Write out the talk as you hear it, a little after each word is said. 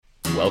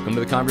Welcome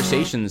to the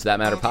Conversations That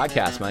Matter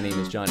podcast. My name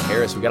is John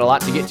Harris. We got a lot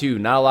to get to,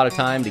 not a lot of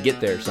time to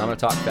get there, so I'm going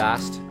to talk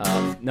fast.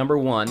 Number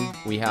one,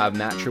 we have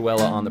Matt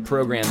Trewhella on the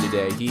program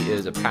today. He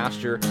is a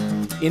pastor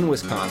in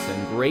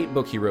Wisconsin. Great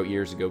book he wrote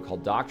years ago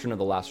called Doctrine of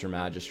the Lesser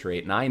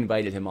Magistrate, and I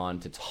invited him on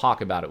to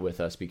talk about it with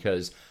us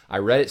because I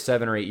read it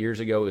 7 or 8 years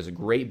ago. It was a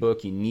great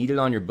book. You need it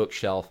on your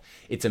bookshelf.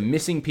 It's a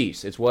missing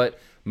piece. It's what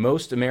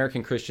most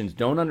American Christians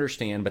don't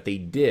understand, but they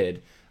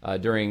did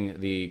during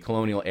the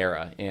colonial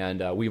era,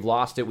 and we've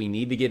lost it. We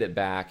need to get it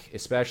back,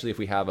 especially if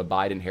we have a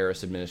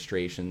Biden-Harris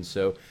administration.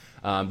 So,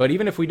 but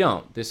even if we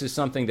don't, this is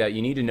something that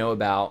you need to know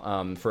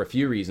about for a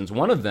few reasons.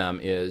 One of them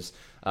is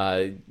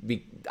I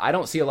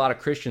don't see a lot of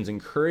Christians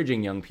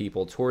encouraging young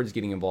people towards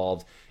getting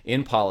involved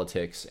in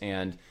politics,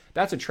 and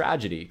that's a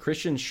tragedy.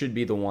 Christians should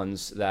be the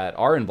ones that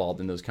are involved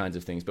in those kinds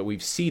of things, but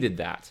we've ceded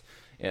that.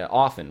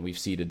 Often we've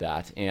ceded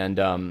that. And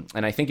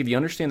I think if you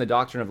understand the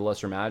doctrine of the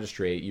lesser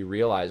magistrate, you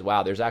realize,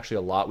 wow, there's actually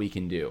a lot we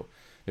can do.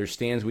 There's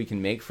stands we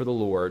can make for the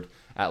Lord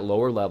at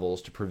lower levels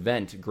to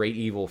prevent great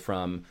evil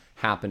from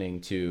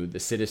happening to the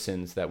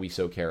citizens that we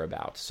so care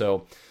about.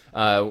 So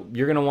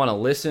you're going to want to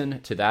listen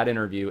to that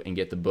interview and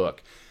get the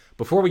book.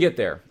 Before we get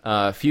there,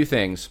 a few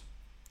things.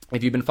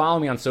 If you've been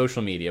following me on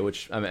social media,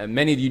 which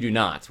many of you do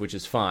not, which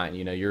is fine.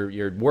 You know,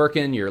 you're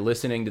working, you're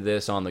listening to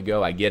this on the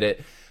go. I get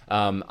it.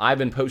 I've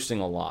been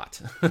posting a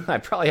lot. I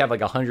probably have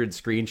like 100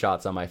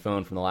 screenshots on my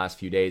phone from the last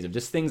few days of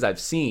just things I've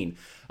seen,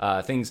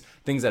 things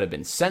that have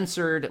been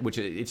censored, which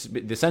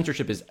the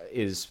censorship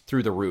is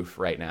through the roof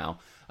right now.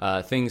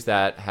 Things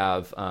that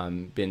have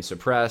been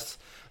suppressed,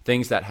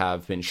 things that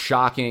have been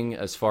shocking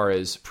as far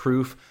as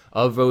proof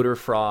of voter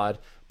fraud.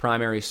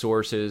 Primary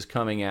sources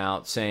coming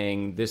out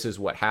saying this is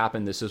what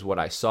happened, this is what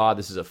I saw,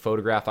 this is a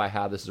photograph I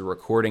have, this is a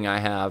recording I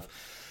have.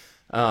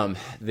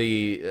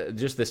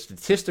 Just the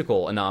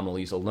statistical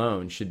anomalies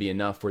alone should be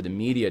enough for the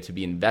media to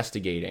be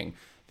investigating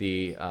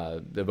the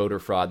voter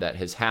fraud that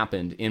has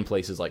happened in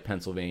places like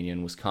Pennsylvania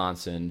and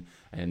Wisconsin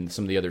and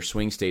some of the other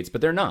swing states, but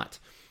they're not.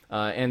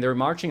 And they're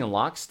marching in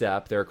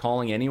lockstep. They're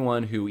calling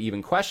anyone who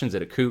even questions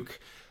it a kook,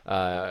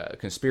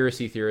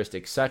 conspiracy theorist,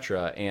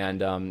 etc.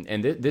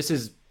 This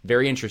is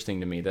very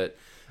interesting to me that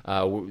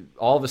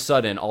all of a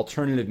sudden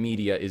alternative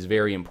media is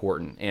very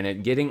important,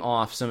 and getting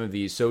off some of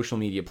these social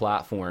media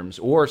platforms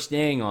or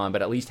staying on,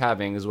 but at least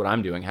having, is what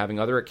I'm doing, having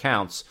other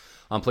accounts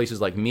on places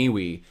like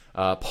MeWe,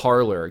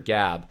 Parler,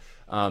 Gab.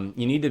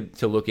 You need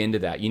to look into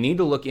that. You need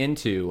to look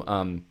into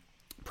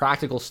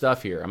practical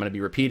stuff here. I'm going to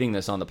be repeating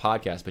this on the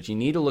podcast, but you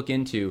need to look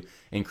into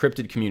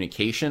encrypted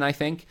communication, I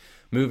think,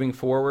 moving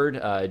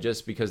forward,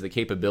 just because the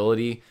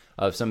capability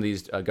of some of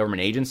these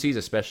government agencies,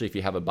 especially if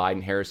you have a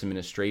Biden-Harris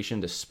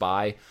administration, to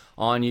spy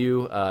on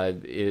you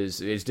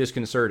is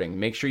disconcerting.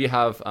 Make sure you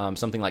have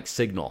something like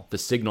Signal, the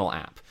Signal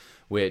app,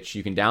 which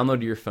you can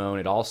download to your phone.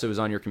 It also is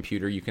on your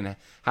computer. You can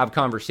have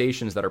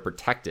conversations that are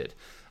protected.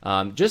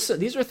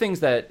 These are things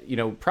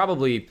that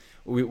probably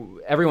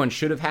everyone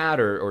should have had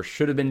or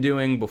should have been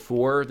doing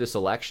before this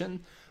election,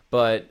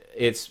 but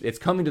it's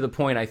coming to the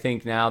point, I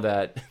think, now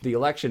that the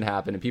election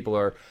happened and people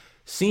are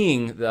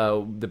seeing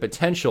the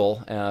potential,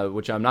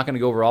 which I'm not going to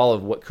go over all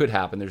of what could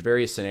happen. There's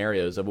various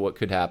scenarios of what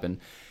could happen.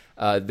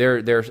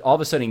 They're all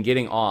of a sudden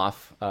getting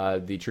off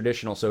the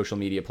traditional social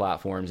media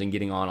platforms and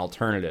getting on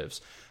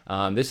alternatives.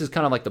 This is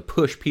kind of like the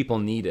push people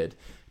needed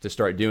to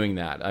start doing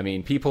that. I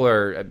mean, people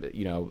are,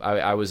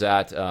 I was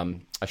at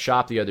a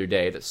shop the other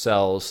day that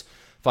sells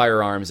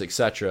firearms,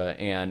 etc.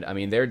 And I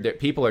mean,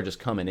 people are just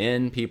coming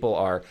in. People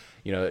are,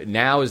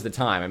 now is the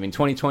time. I mean,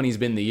 2020 has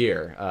been the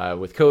year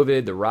with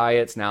COVID, the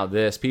riots, now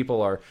this.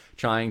 People are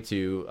trying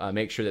to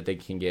make sure that they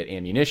can get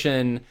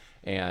ammunition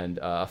and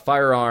a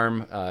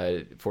firearm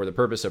for the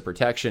purpose of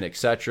protection,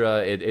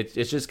 etc.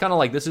 It's just kind of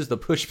like this is the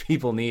push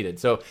people needed.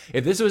 So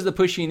if this was the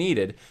push you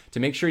needed to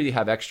make sure you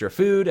have extra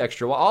food,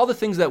 all the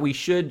things that we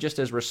should just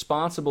as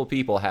responsible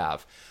people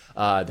have,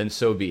 then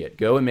so be it.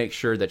 Go and make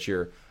sure that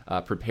you're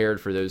prepared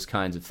for those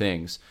kinds of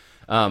things.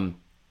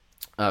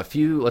 Let's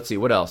see,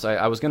 what else?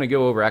 I was going to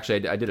go over,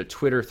 actually, I did a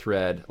Twitter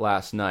thread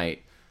last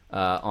night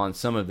on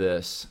some of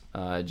this,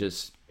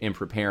 just in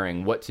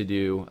preparing what to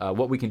do,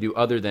 what we can do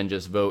other than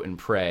just vote and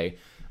pray.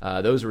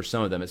 Those were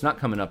some of them. It's not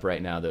coming up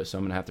right now, though, so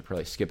I'm going to have to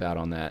probably skip out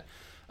on that.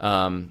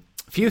 A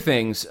few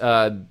things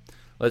that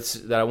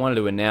I wanted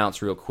to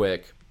announce real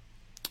quick.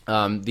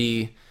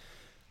 The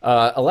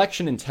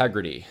election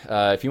integrity.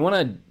 If you want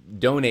to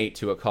donate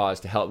to a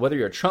cause to help, whether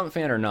you're a Trump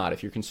fan or not,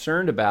 if you're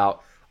concerned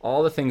about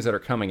all the things that are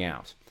coming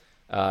out,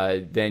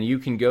 then you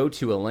can go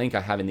to a link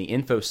I have in the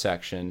info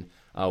section,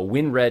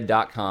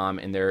 winred.com,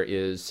 and there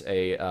is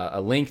a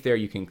link there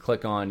you can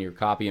click on, your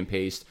copy and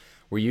paste,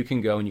 where you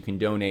can go and you can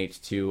donate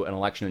to an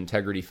election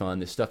integrity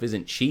fund. This stuff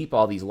isn't cheap,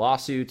 all these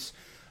lawsuits.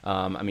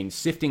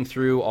 Sifting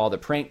through all the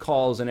prank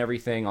calls and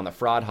everything on the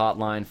fraud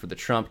hotline for the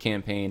Trump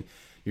campaign,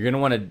 you're going to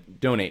want to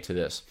donate to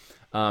this.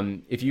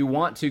 If you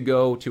want to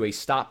go to a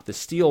Stop the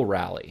Steal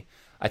rally,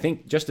 I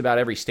think just about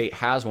every state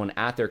has one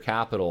at their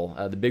capital.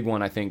 The big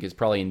one, I think, is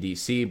probably in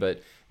D.C.,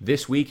 but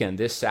this weekend,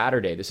 this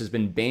Saturday, this has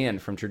been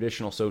banned from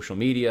traditional social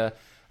media.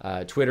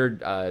 Twitter,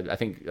 I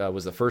think,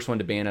 was the first one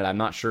to ban it. I'm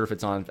not sure if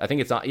it's on. I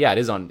think it's on. Yeah, it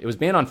is on. It was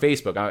banned on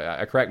Facebook.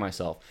 I correct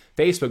myself.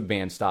 Facebook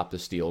banned Stop the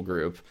Steal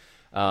group.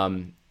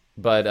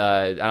 But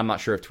I'm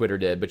not sure if Twitter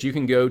did. But you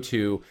can go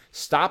to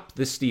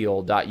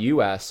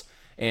stopthesteal.us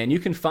and you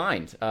can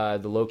find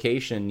the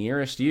location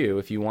nearest you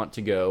if you want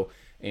to go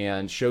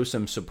and show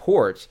some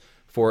support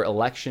for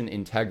election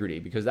integrity,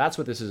 because that's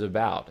what this is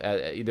about.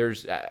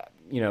 There's,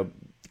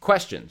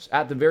 questions.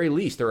 At the very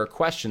least, there are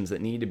questions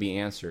that need to be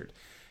answered.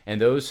 And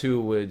those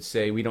who would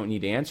say we don't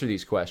need to answer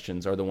these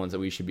questions are the ones that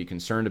we should be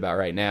concerned about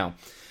right now.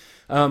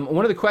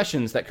 One of the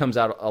questions that comes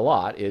out a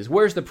lot is,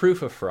 where's the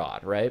proof of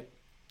fraud, right?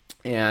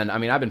 And I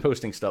mean, I've been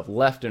posting stuff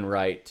left and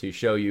right to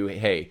show you,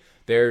 hey,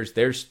 there's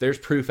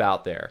proof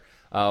out there.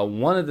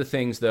 One of the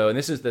things, though, and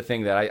this is the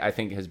thing that I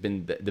think has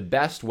been the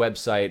best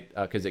website,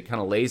 because it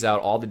kind of lays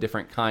out all the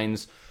different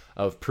kinds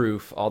of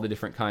proof, all the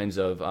different kinds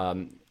of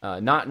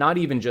not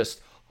even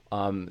just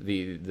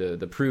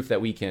the proof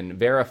that we can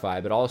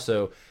verify, but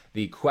also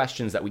the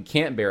questions that we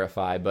can't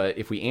verify, but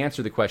if we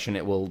answer the question,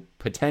 it will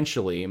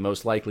potentially,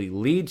 most likely,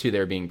 lead to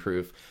there being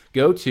proof.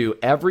 Go to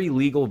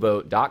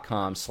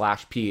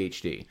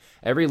everylegalvote.com/PhD.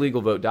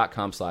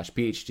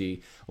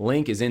 Everylegalvote.com/PhD.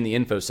 Link is in the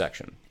info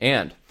section.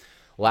 And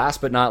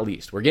last but not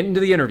least, we're getting to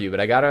the interview, but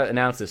I got to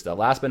announce this stuff.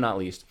 Last but not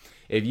least,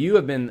 if you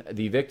have been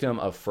the victim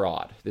of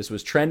fraud, this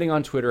was trending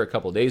on Twitter a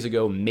couple days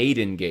ago,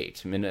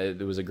 Maidengate. I mean,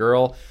 there was a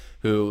girl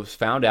who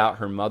found out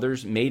her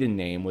mother's maiden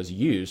name was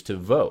used to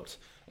vote.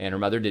 And her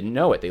mother didn't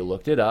know it. They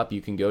looked it up. You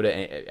can go to,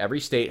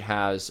 every state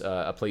has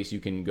a place you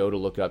can go to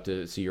look up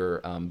to see your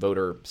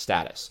voter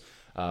status,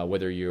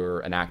 whether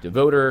you're an active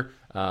voter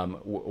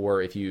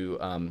or if you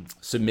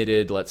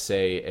submitted, let's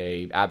say,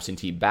 a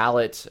absentee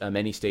ballot.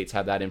 Many states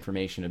have that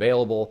information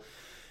available.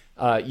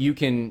 You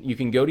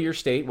can go to your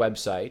state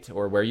website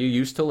or where you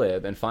used to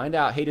live and find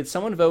out, hey, did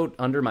someone vote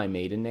under my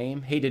maiden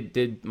name? Hey,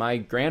 did my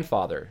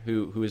grandfather,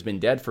 who has been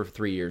dead for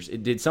 3 years,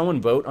 did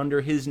someone vote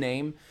under his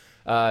name?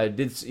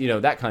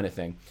 That kind of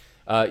thing.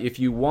 If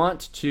you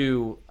want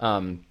to,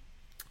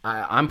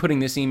 I'm putting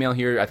this email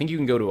here. I think you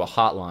can go to a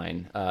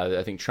hotline.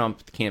 I think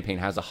Trump campaign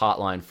has a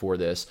hotline for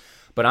this,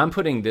 but I'm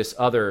putting this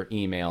other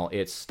email.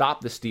 It's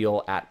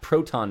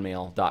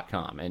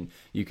stopthesteal@protonmail.com. And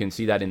you can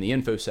see that in the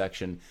info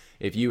section.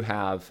 If you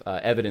have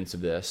evidence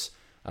of this,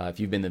 if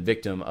you've been the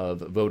victim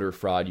of voter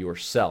fraud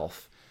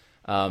yourself,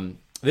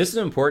 this is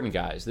important,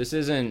 guys. This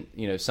isn't,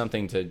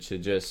 something to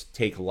just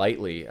take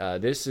lightly.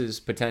 This is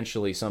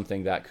potentially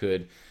something that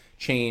could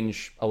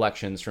change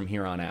elections from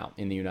here on out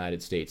in the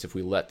United States if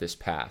we let this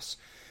pass.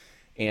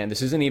 And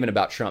this isn't even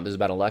about Trump. This is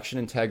about election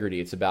integrity.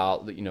 It's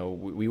about,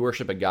 we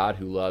worship a God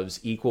who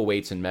loves equal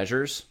weights and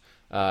measures,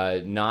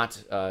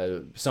 not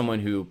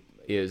someone who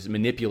is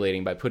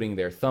manipulating by putting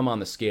their thumb on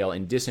the scale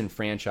and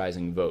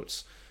disenfranchising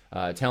votes.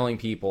 Telling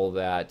people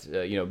that,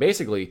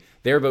 basically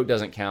their vote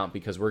doesn't count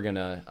because we're going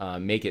to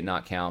make it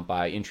not count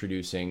by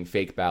introducing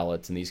fake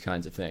ballots and these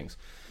kinds of things.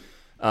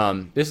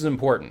 This is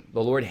important.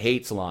 The Lord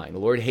hates lying. The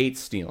Lord hates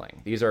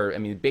stealing. These are,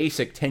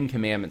 basic 10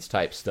 Commandments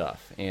type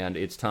stuff. And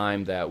it's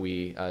time that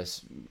we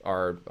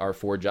are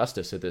for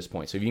justice at this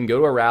point. So if you can go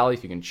to a rally,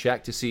 if you can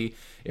check to see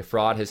if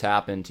fraud has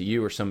happened to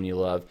you or someone you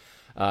love,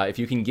 if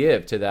you can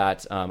give to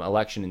that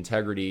election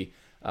integrity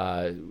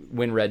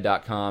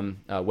winred.com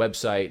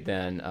website,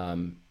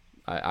 then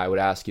I would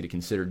ask you to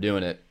consider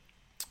doing it.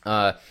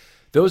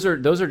 Those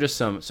are just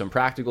some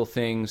practical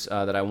things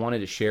that I wanted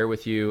to share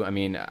with you.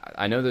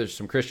 I know there's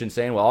some Christians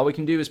saying, well, all we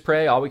can do is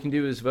pray, all we can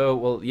do is vote.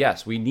 Well,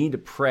 yes, we need to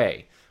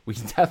pray. We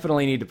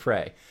definitely need to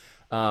pray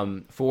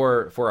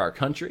for our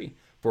country,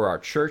 for our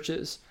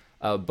churches,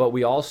 but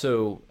we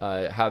also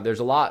there's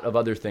a lot of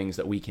other things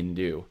that we can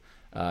do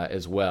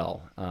as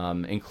well,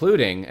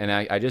 including, and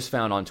I just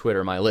found on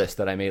Twitter my list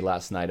that I made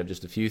last night of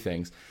just a few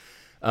things.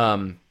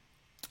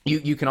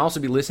 You can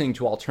also be listening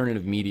to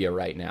alternative media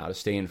right now to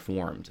stay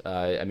informed.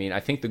 I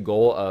think the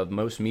goal of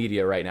most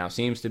media right now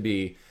seems to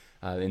be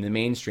in the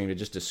mainstream to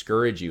just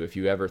discourage you. If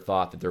you ever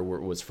thought that there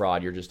was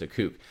fraud, you're just a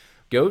kook.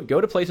 Go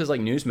to places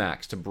like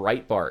Newsmax, to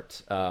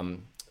Breitbart.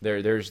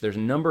 There's a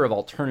number of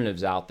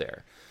alternatives out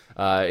there.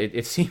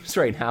 It seems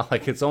right now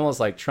like it's almost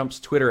like Trump's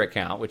Twitter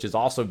account, which is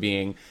also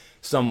being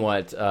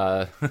somewhat,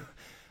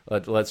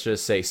 let's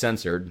just say,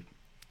 censored,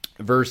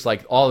 versus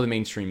like all of the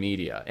mainstream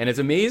media. And it's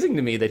amazing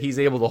to me that he's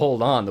able to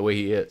hold on the way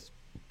he is.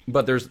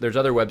 But there's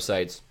other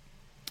websites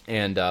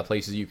and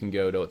places you can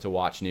go to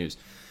watch news.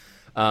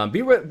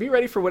 Be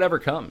ready for whatever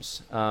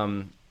comes.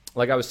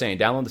 Like I was saying,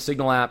 download the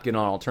Signal app, get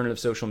on alternative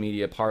social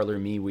media, Parler,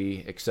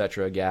 MeWe,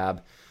 etc.,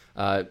 Gab.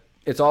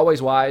 It's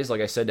always wise,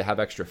 like I said, to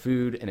have extra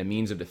food and a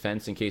means of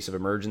defense in case of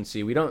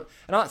emergency. I'm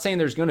not saying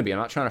there's going to be. I'm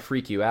not trying to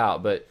freak you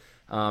out, but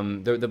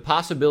the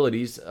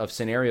possibilities of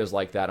scenarios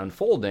like that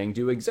unfolding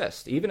do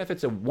exist. Even if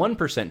it's a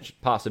 1%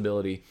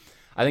 possibility,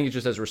 I think it's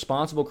just as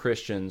responsible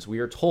Christians, we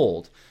are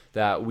told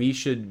that we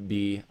should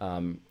be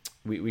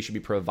we should be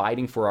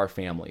providing for our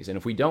families. And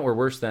if we don't, we're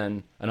worse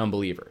than an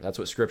unbeliever. That's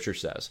what Scripture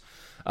says.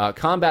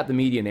 Combat the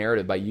media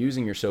narrative by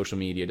using your social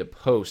media to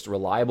post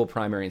reliable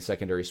primary and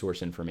secondary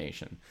source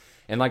information.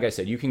 And like I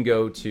said, you can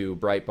go to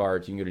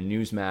Breitbart, you can go to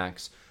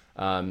Newsmax.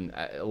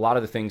 A lot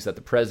of the things that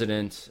the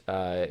president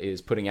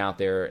is putting out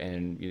there,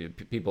 and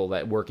people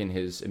that work in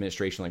his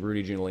administration, like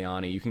Rudy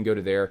Giuliani, you can go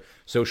to their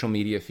social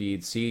media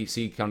feeds, see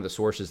kind of the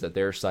sources that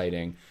they're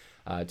citing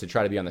to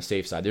try to be on the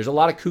safe side. There's a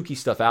lot of kooky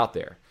stuff out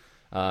there,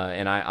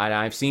 and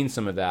I've seen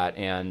some of that,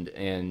 and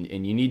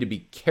you need to be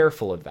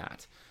careful of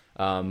that.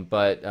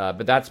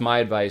 But that's my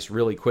advice,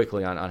 really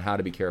quickly, on how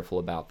to be careful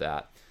about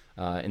that.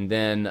 And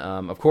then,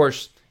 of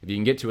course, if you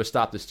can get to a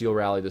Stop the Steal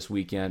rally this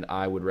weekend,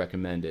 I would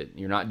recommend it.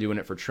 You're not doing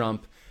it for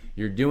Trump.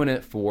 You're doing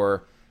it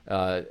for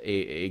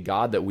a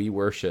God that we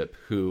worship,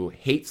 who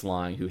hates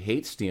lying, who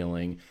hates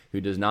stealing,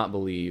 who does not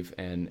believe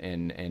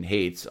and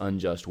hates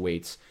unjust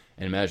weights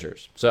and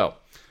measures. So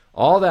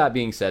all that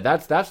being said,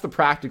 that's the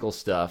practical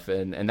stuff,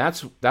 and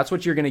that's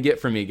what you're going to get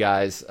from me,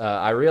 guys.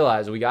 I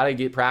realize we got to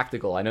get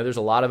practical. I know there's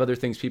a lot of other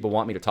things people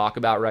want me to talk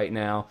about right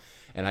now,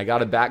 and I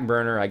got a back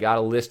burner. I got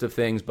a list of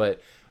things,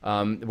 but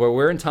where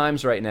we're in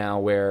times right now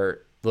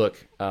where,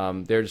 look,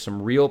 there's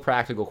some real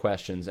practical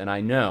questions, and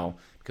I know,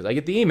 because I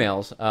get the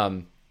emails,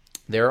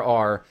 there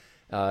are,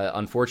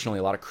 unfortunately,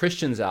 a lot of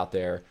Christians out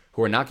there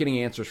who are not getting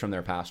answers from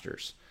their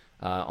pastors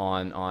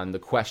on the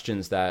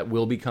questions that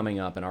will be coming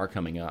up and are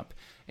coming up,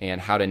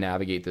 and how to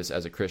navigate this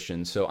as a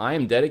Christian. So I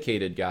am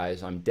dedicated,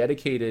 guys. I'm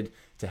dedicated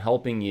to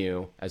helping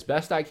you as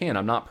best I can.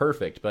 I'm not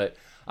perfect, but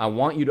I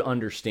want you to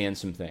understand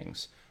some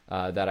things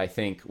that I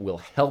think will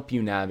help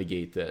you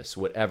navigate this,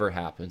 whatever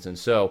happens. And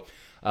so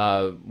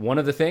one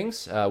of the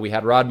things, we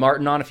had Rod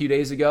Martin on a few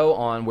days ago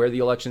on where the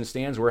election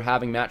stands. We're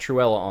having Matt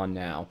Truella on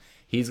now.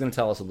 He's going to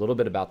tell us a little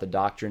bit about the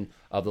doctrine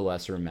of the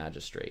lesser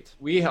magistrate.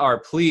 We are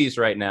pleased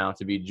right now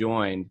to be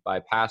joined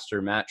by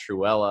Pastor Matt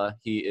Truella.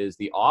 He is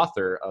the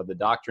author of the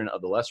Doctrine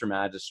of the Lesser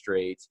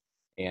Magistrate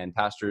and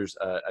pastors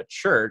a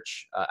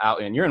church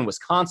out in, you're in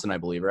Wisconsin, I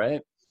believe, right?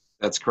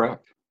 That's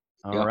correct.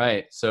 All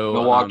right. So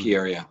Milwaukee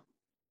area.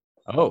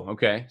 Oh,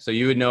 okay. So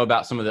you would know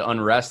about some of the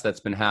unrest that's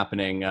been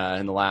happening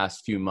in the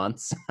last few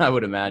months, I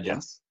would imagine.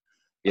 Yes.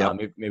 Yeah.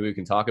 Maybe we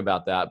can talk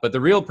about that. But the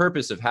real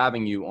purpose of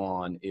having you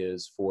on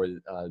is for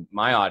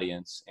my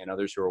audience and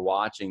others who are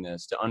watching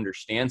this to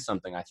understand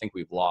something I think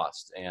we've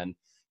lost. And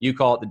you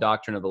call it the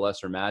doctrine of the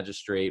lesser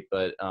magistrate,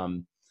 but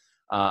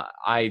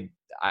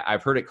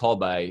I've heard it called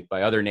by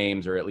other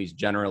names, or at least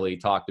generally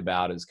talked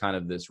about as kind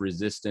of this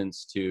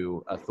resistance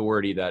to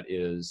authority that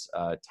is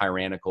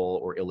tyrannical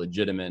or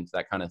illegitimate,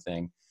 that kind of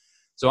thing.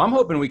 So I'm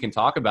hoping we can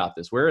talk about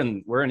this. We're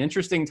in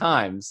interesting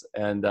times,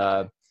 and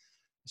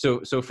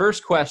so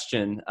first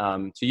question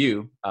to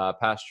you,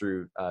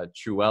 Pastor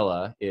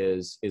Truella,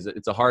 is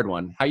it's a hard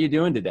one. How you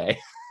doing today?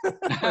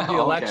 The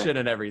election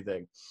and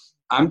everything.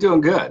 I'm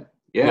doing good.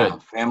 Yeah,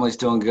 good. Family's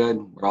doing good.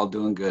 We're all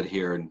doing good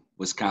here in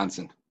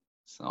Wisconsin.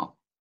 So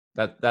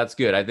that's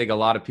good. I think a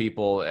lot of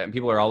people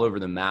are all over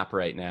the map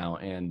right now,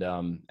 and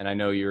I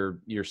know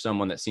you're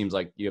someone that seems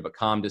like you have a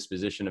calm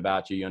disposition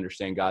about you. You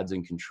understand God's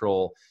in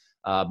control,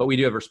 but we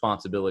do have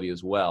responsibility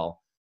as well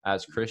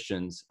as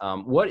Christians.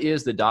 What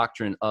is the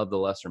doctrine of the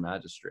lesser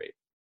magistrate?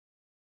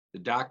 The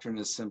doctrine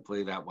is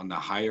simply that when the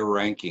higher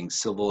ranking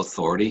civil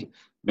authority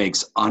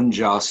makes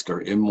unjust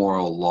or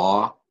immoral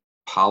law,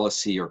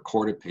 policy, or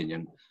court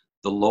opinion,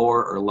 the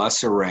lower or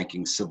lesser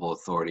ranking civil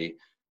authority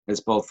has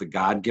both the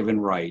God-given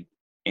right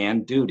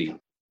and duty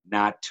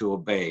not to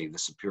obey the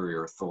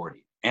superior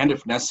authority, and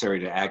if necessary,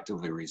 to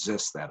actively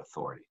resist that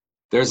authority.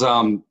 There's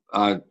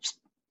a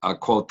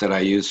quote that I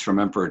use from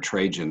Emperor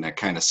Trajan that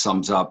kind of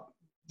sums up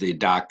the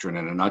doctrine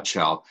in a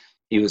nutshell.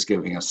 He was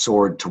giving a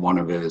sword to one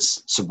of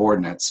his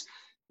subordinates,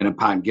 and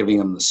upon giving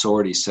him the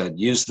sword, he said,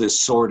 "Use this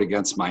sword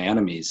against my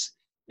enemies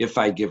if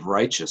I give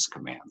righteous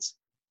commands.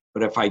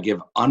 But if I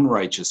give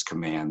unrighteous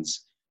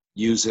commands,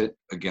 use it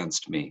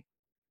against me."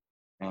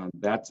 And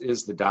that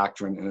is the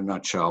doctrine in a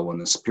nutshell. When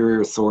the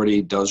superior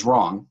authority does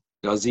wrong,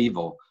 does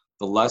evil,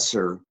 the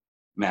lesser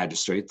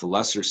magistrate, the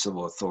lesser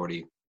civil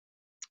authority,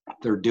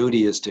 their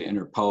duty is to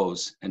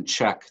interpose and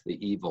check the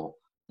evil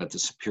that the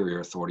superior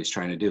authority is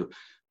trying to do.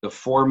 The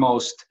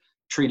foremost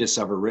treatise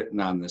ever written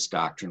on this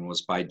doctrine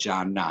was by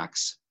John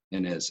Knox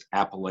in his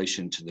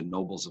Appellation to the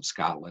Nobles of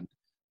Scotland.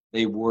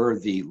 They were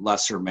the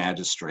lesser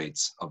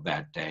magistrates of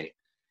that day.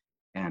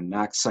 And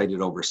Knox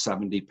cited over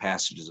 70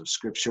 passages of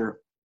scripture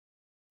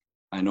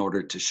in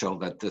order to show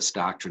that this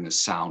doctrine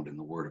is sound in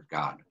the Word of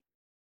God.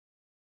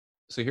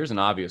 So here's an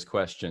obvious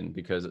question,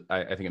 because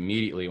I think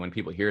immediately when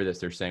people hear this,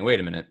 they're saying, wait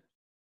a minute,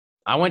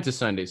 I went to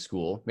Sunday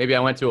school. Maybe I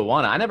went to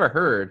Awana. I never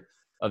heard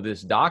of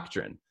this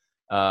doctrine.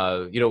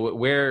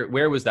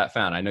 Where was that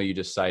found? I know you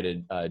just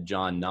cited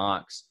John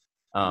Knox.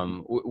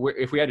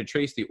 If we had to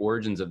trace the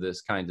origins of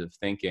this kind of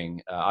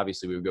thinking,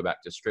 obviously we would go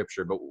back to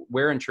scripture, but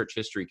where in church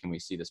history can we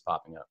see this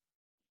popping up?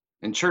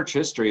 In church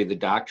history, the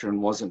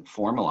doctrine wasn't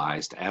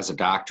formalized as a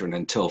doctrine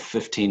until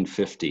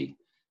 1550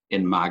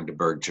 in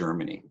Magdeburg,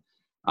 Germany.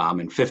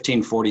 In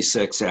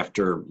 1546,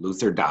 after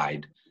Luther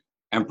died,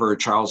 Emperor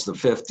Charles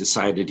V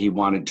decided he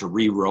wanted to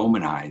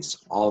re-Romanize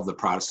all of the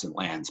Protestant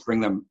lands, bring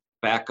them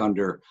back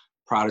under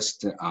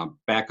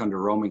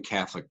Roman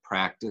Catholic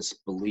practice,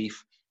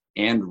 belief,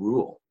 and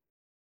rule.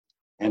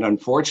 And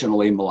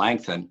unfortunately,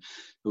 Melanchthon,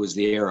 who was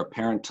the heir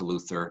apparent to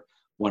Luther,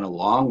 went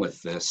along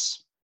with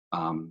this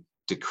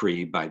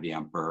decree by the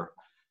emperor,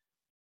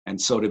 and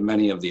so did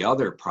many of the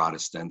other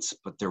Protestants.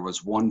 But there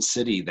was one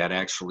city that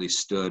actually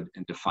stood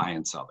in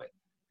defiance of it,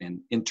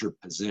 in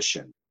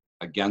interposition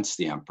against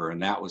the emperor,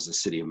 and that was the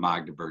city of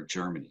Magdeburg,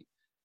 Germany.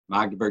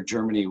 Magdeburg,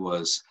 Germany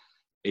was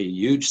a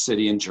huge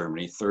city in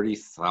Germany,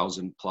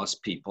 30,000 plus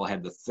people,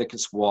 had the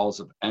thickest walls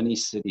of any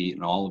city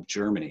in all of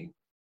Germany.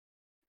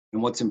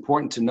 And what's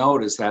important to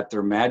note is that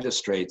their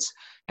magistrates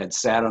had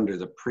sat under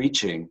the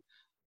preaching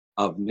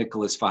of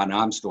Nicholas von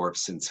Amsdorf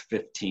since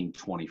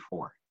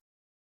 1524.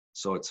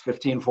 So it's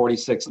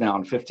 1546 now.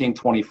 In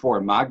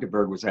 1524,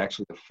 Magdeburg was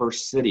actually the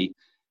first city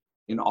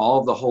in all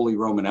of the Holy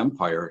Roman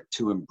Empire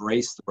to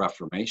embrace the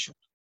Reformation.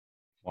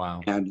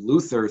 Wow. And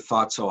Luther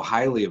thought so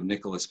highly of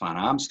Nicholas von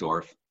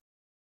Amsdorf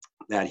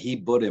that he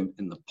put him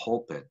in the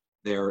pulpit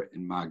there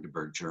in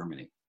Magdeburg,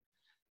 Germany.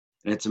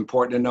 And it's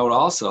important to note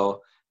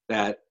also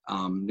that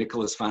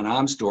Nicholas von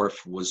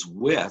Amsdorf was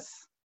with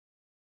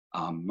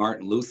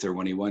Martin Luther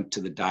when he went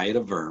to the Diet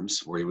of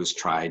Worms, where he was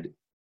tried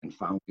and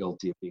found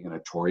guilty of being a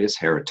notorious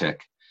heretic.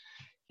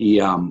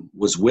 He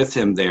was with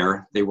him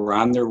there. They were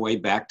on their way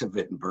back to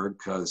Wittenberg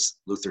because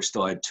Luther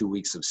still had 2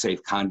 weeks of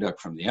safe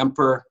conduct from the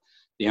emperor.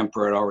 The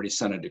emperor had already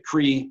sent a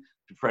decree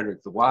to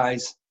Frederick the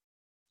Wise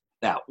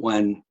that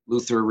when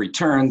Luther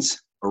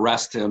returns,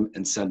 arrest him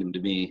and send him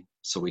to me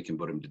so we can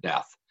put him to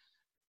death.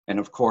 And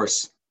of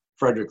course,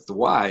 Frederick the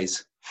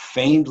Wise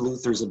feigned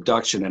Luther's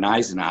abduction in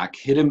Eisenach,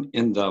 hid him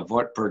in the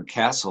Wartburg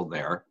castle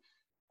there,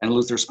 and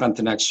Luther spent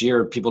the next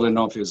year, people didn't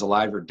know if he was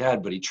alive or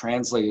dead, but he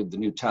translated the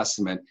New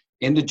Testament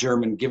into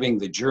German, giving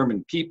the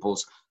German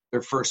peoples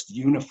their first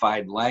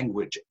unified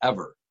language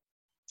ever,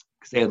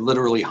 because they had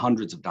literally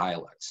hundreds of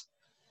dialects.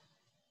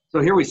 So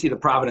here we see the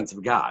providence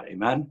of God,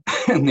 amen,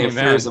 and the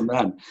affairs of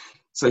men.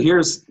 So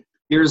here's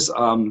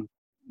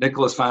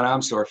Nicholas von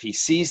Amsdorf. He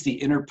sees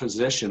the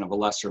interposition of a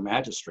lesser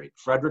magistrate.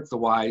 Frederick the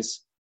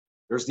Wise,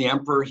 there's the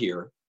emperor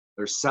here.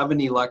 There's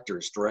 7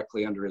 electors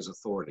directly under his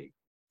authority.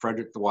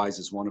 Frederick the Wise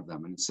is one of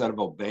them. And instead of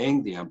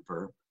obeying the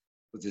emperor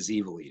with his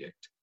evil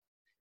edict,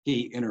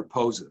 he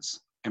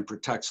interposes and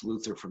protects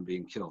Luther from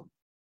being killed.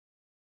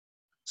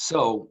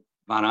 So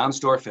von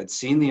Amsdorf had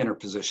seen the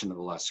interposition of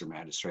the lesser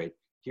magistrate.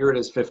 Here it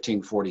is,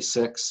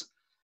 1546.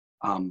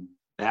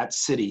 That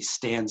city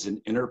stands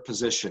in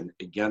interposition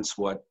against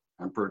what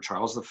Emperor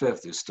Charles V,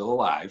 who's still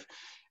alive,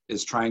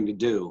 is trying to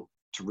do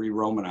to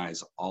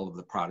re-Romanize all of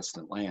the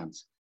Protestant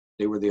lands.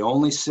 They were the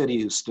only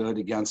city who stood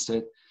against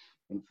it.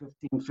 In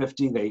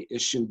 1550, they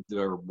issued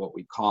their what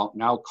we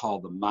now call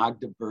the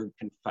Magdeburg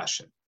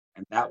Confession.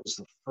 And that was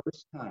the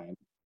first time,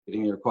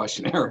 getting your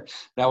question here,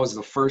 that was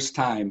the first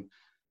time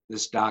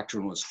this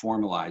doctrine was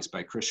formalized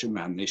by Christian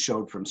men. They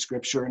showed from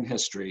scripture and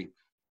history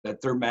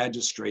that their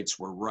magistrates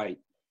were right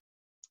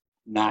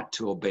not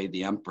to obey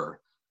the emperor.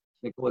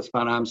 Nicholas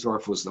von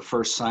Amsdorf was the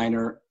first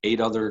signer. 8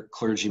 other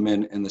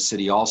clergymen in the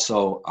city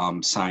also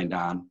signed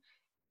on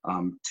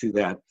to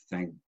that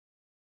thing.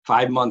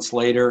 5 months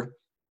later,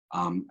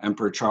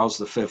 Emperor Charles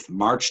V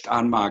marched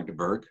on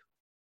Magdeburg.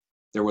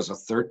 There was a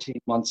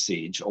 13-month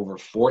siege. Over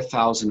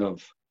 4,000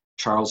 of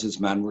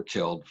Charles's men were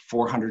killed.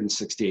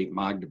 468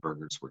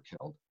 Magdeburgers were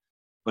killed.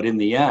 But in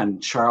the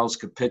end, Charles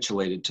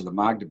capitulated to the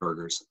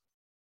Magdeburgers,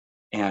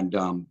 and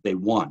they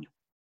won.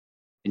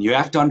 And you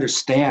have to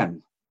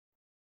understand,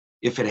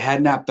 if it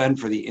had not been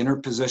for the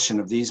interposition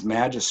of these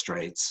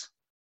magistrates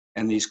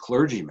and these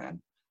clergymen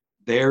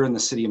there in the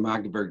city of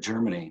Magdeburg,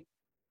 Germany,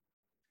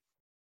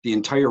 the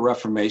entire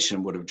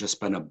Reformation would have just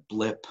been a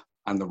blip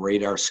on the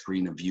radar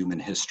screen of human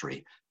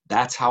history.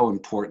 That's how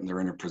important their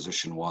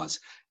interposition was.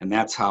 And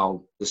that's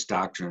how this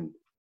doctrine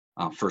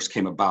first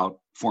came about,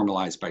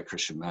 formalized by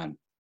Christian men.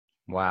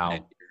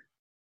 Wow.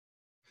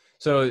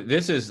 So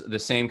this is the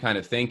same kind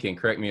of thinking,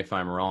 correct me if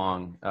I'm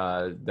wrong,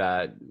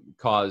 that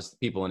caused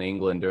people in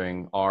England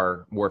during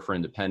our War for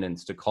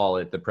Independence to call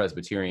it the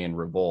Presbyterian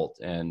Revolt.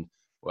 And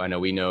I know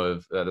we know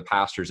of the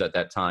pastors at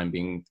that time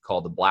being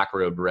called the Black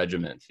Robe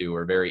Regiment, who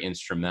were very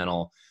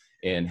instrumental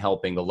in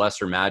helping the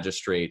lesser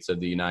magistrates of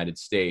the United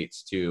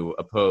States to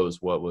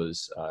oppose what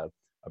was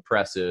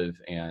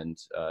oppressive and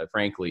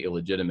frankly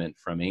illegitimate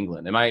from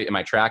England. Am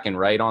I tracking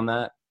right on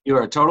that? You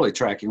are totally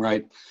tracking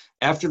right.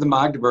 After the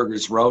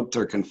Magdeburgers wrote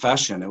their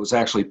confession, it was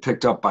actually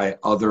picked up by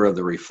other of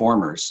the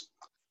reformers,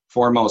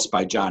 foremost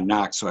by John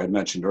Knox, who I had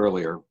mentioned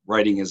earlier,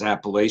 writing his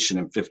appellation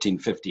in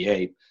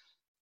 1558.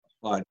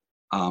 But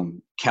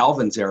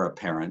Calvin's heir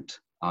apparent,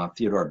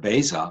 Theodore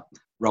Beza,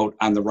 wrote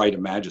on the right of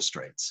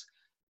magistrates.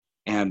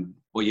 And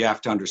what you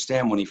have to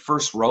understand, when he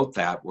first wrote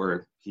that,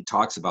 where he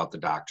talks about the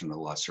doctrine of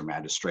the lesser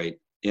magistrate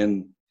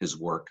in his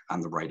work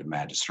on the right of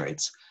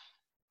magistrates,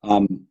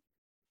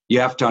 you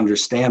have to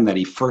understand that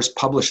he first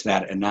published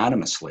that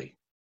anonymously.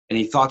 And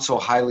he thought so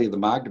highly of the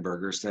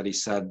Magdeburgers that he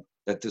said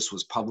that this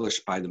was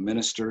published by the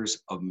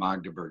ministers of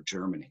Magdeburg,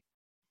 Germany.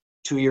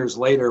 2 years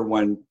later,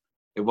 when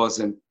it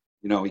wasn't,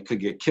 he could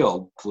get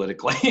killed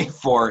politically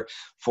for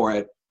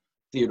it,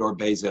 Theodore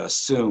Beza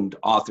assumed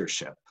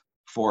authorship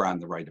for On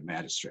the Right of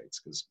Magistrates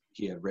because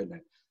he had written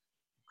it.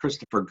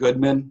 Christopher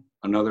Goodman,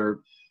 another,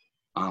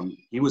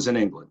 he was in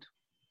England,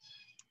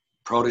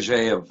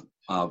 protege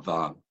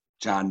of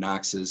John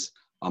Knox's,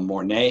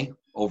 Mornay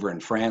over in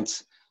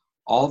France.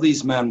 All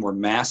these men were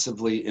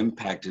massively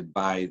impacted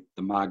by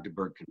the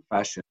Magdeburg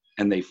Confession,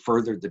 and they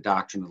furthered the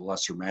doctrine of the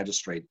lesser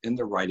magistrate in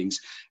their writings.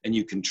 And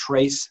you can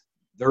trace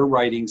their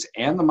writings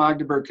and the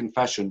Magdeburg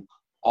Confession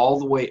all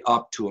the way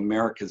up to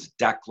America's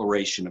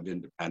Declaration of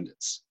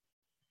Independence.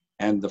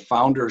 And the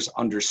founders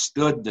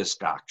understood this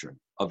doctrine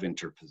of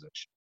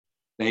interposition.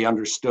 They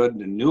understood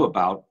and knew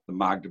about the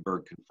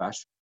Magdeburg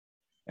Confession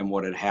and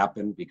what had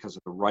happened because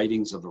of the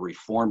writings of the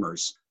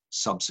reformers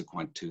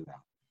subsequent to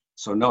that.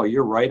 So no,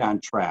 you're right on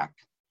track.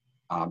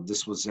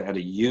 This had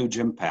a huge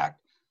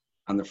impact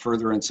on the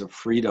furtherance of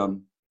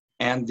freedom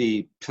and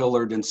the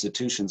pillared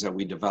institutions that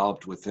we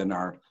developed within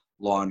our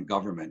law and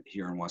government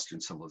here in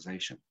Western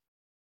civilization.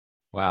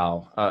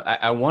 Wow.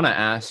 I want to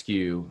ask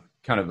you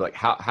kind of like,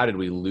 how did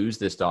we lose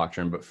this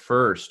doctrine? But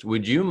first,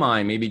 would you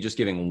mind maybe just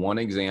giving one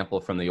example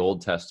from the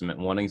Old Testament,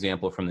 one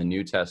example from the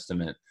New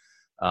Testament?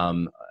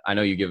 I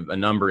know you give a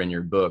number in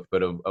your book,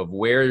 but of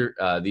where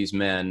these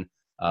men,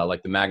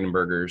 like the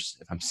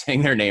Magdeburgers, if I'm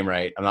saying their name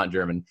right, I'm not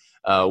German,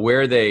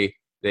 where they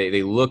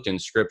looked in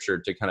Scripture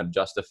to kind of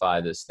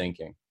justify this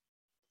thinking.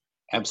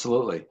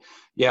 Absolutely.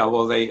 Yeah,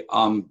 well, they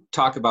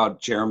talk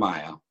about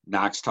Jeremiah.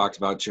 Knox talked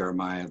about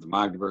Jeremiah. The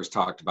Magdeburgs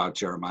talked about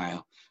Jeremiah,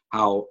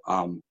 how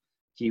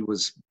he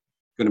was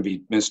going to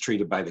be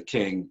mistreated by the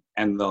king,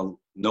 and the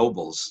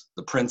nobles,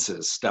 the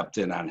princes, stepped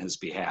in on his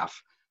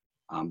behalf.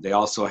 They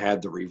also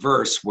had the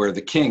reverse, where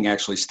the king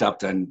actually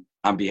stepped in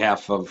on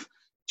behalf of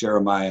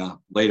Jeremiah.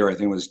 Later, I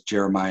think it was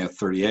Jeremiah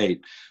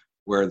 38,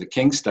 where the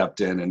king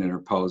stepped in and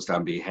interposed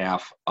on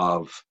behalf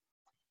of,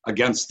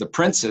 against the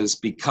princes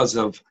because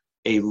of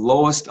a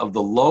lowest of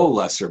the low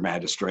lesser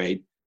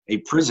magistrate, a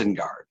prison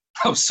guard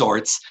of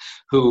sorts,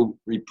 who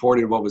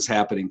reported what was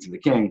happening to the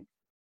king.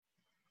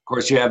 Of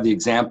course, you have the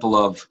example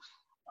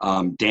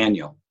of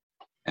Daniel,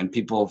 and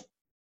people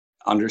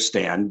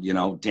understand,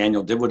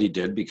 Daniel did what he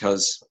did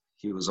because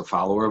he was a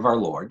follower of our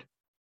Lord.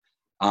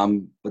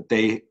 But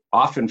they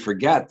often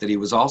forget that he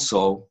was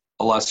also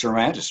a lesser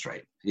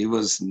magistrate. He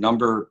was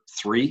number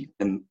 3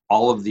 in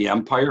all of the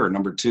empire, or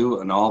number 2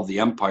 in all of the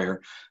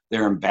empire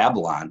there in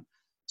Babylon.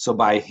 So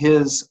by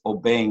his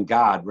obeying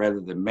God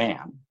rather than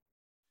man,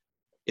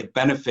 it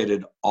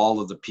benefited all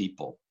of the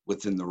people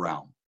within the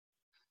realm.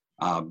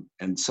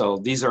 And so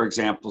these are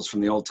examples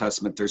from the Old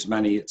Testament. There's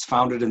many. It's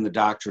founded in the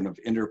doctrine of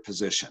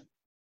interposition.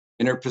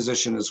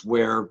 Interposition is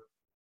where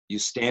you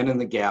stand in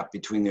the gap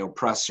between the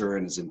oppressor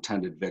and his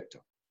intended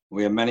victim.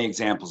 We have many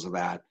examples of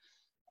that.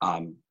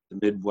 The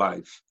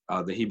midwife,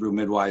 the Hebrew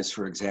midwives,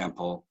 for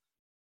example,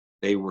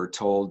 they were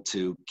told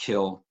to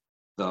kill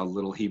the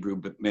little Hebrew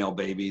male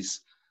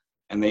babies,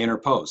 and they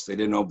interposed. They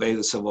didn't obey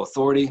the civil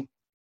authority.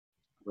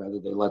 Rather,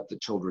 they let the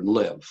children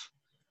live.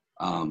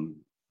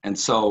 And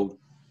so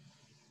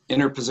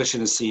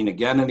interposition is seen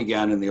again and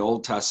again in the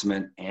Old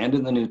Testament and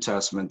in the New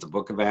Testament. The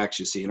book of Acts,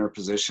 you see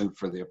interposition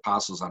for the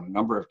apostles on a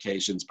number of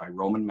occasions by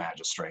Roman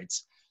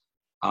magistrates.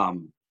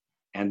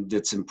 And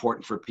it's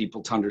important for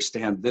people to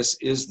understand this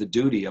is the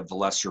duty of the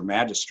lesser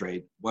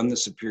magistrate when the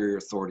superior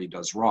authority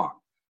does wrong.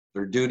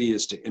 Their duty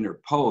is to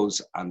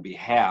interpose on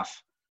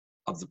behalf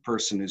of the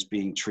person who's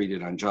being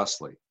treated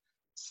unjustly.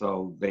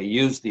 So they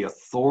use the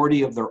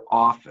authority of their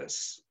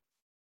office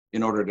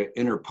in order to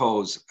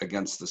interpose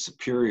against the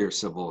superior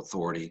civil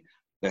authority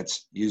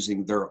that's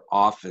using their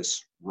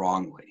office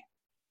wrongly.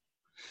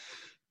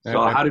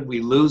 So how did we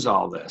lose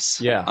all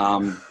this? Yeah.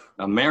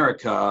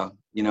 America,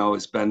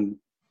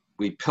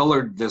 we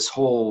pillared this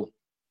whole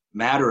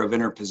matter of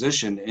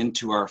interposition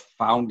into our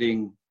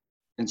founding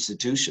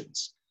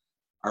institutions.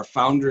 Our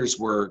founders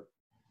were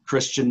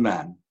Christian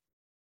men,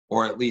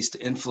 or at least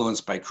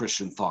influenced by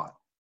Christian thought.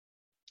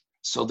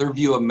 So their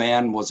view of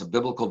man was a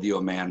biblical view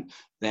of man,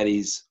 that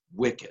he's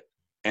wicked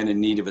and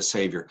in need of a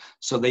savior.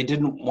 So they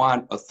didn't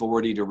want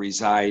authority to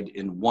reside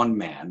in one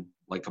man,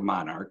 like a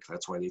monarch.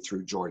 That's why they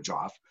threw George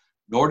off.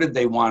 Nor did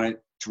they want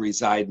it to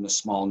reside in a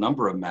small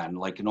number of men,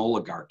 like an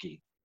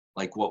oligarchy,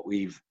 like what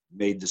we've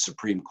made the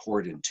Supreme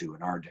Court into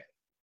in our day.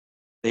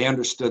 They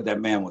understood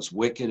that man was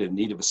wicked, in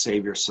need of a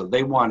savior. So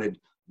they wanted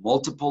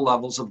multiple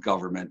levels of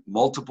government,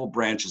 multiple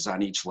branches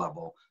on each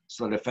level,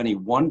 so that if any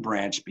one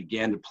branch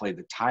began to play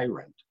the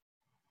tyrant,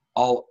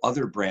 all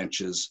other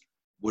branches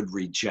would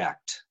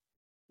reject,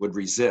 would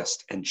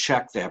resist, and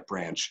check that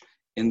branch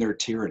in their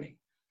tyranny.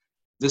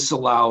 This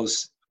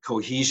allows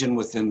cohesion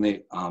within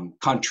the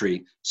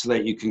country so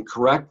that you can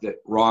correct the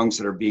wrongs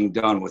that are being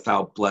done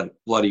without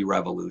bloody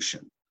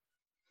revolution.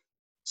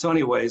 So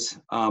anyways,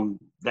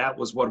 that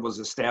was what was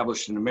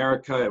established in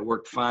America. It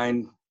worked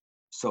fine.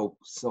 So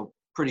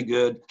pretty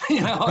good,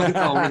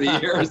 over the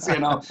years,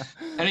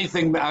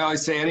 anything, I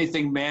always say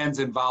anything man's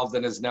involved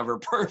in is never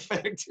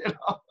perfect,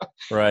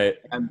 Right.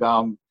 And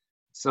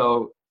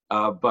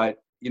but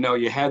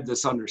you had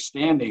this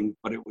understanding,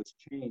 but it was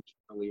changed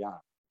early on.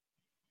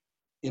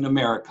 In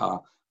America,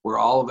 where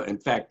in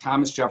fact,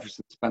 Thomas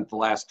Jefferson spent the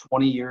last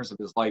 20 years of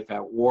his life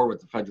at war with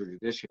the federal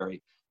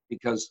judiciary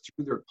because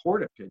through their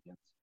court opinions,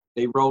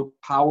 they wrote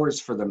powers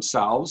for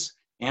themselves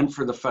and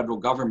for the federal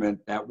government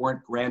that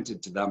weren't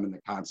granted to them in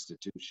the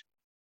Constitution.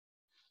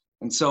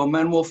 And so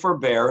men will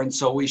forbear, and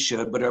so we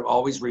should, but it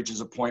always reaches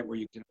a point where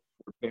you can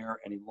forbear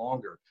any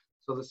longer.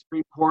 So the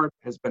Supreme Court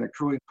has been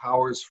accruing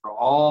powers for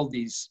all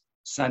these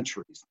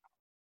centuries.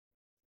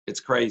 It's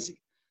crazy.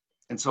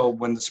 And so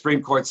when the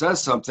Supreme Court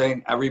says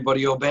something,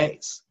 everybody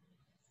obeys.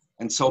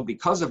 And so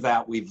because of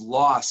that, we've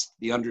lost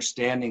the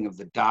understanding of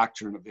the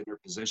doctrine of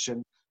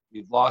interposition.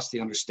 We've lost the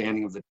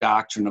understanding of the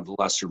doctrine of the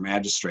lesser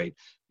magistrate,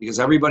 because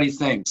everybody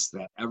thinks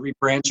that every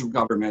branch of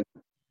government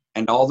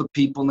and all the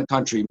people in the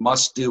country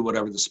must do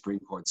whatever the Supreme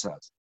Court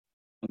says.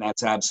 And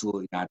that's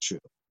absolutely not true.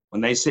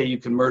 When they say you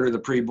can murder the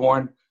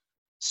preborn,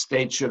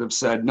 states should have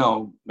said,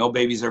 no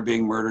babies are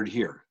being murdered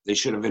here. They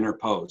should have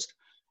interposed.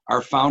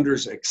 Our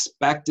founders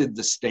expected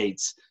the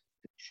states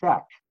to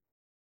check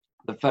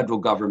the federal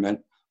government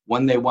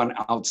when they went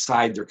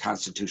outside their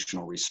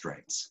constitutional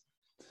restraints.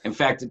 In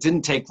fact, it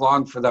didn't take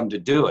long for them to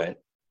do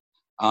it.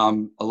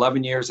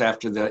 11 years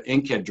after the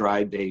ink had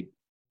dried, the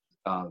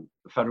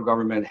federal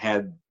government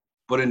had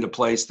put into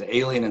place the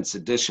Alien and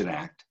Sedition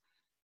Act.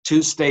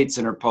 2 states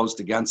interposed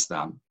against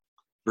them,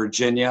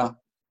 Virginia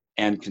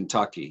and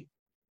Kentucky.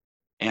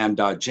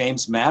 And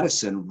James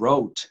Madison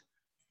wrote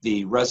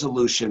the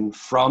resolution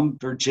from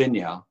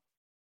Virginia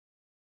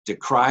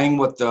decrying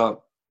what the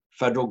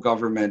federal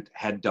government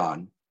had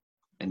done.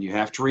 And you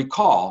have to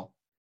recall,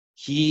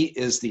 he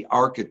is the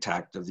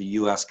architect of the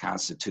US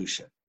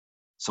Constitution.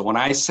 So when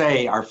I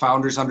say our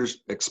founders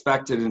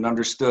expected and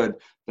understood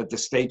that the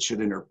state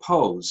should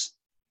interpose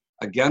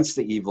against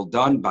the evil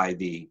done by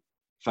the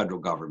federal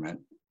government,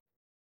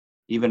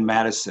 even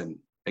Madison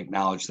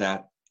acknowledged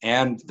that.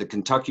 And the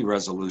Kentucky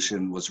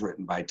resolution was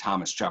written by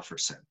Thomas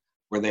Jefferson,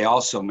 where they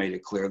also made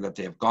it clear that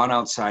they have gone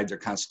outside their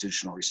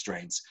constitutional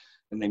restraints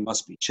and they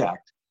must be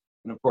checked.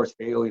 And of course,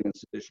 the Alien and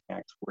Sedition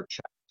Acts were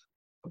checked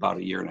about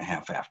 1.5 years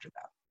after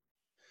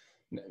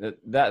that.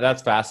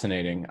 That's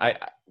fascinating.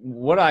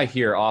 What I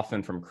hear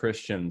often from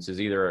Christians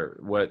is either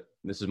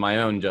this is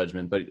my own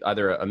judgment, but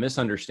either a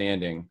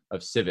misunderstanding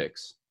of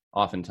civics,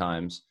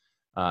 oftentimes.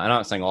 I'm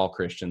not saying all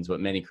Christians,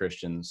 but many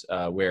Christians,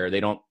 where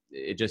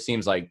it just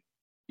seems like,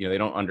 they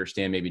don't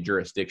understand maybe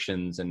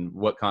jurisdictions and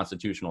what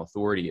constitutional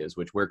authority is,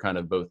 which we're kind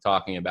of both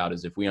talking about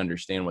as if we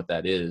understand what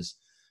that is.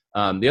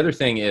 The other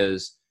thing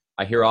is,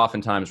 I hear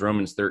oftentimes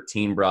Romans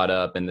 13 brought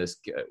up in this,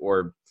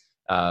 or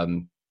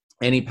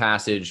any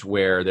passage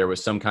where there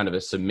was some kind of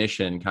a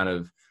submission kind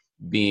of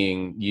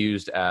being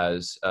used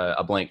as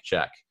a blank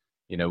check.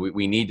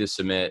 We need to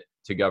submit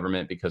to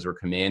government because we're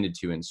commanded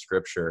to in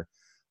Scripture.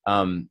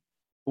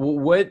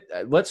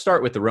 Let's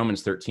start with the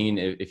Romans 13,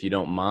 if you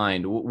don't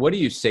mind. What do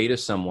you say to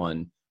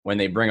someone when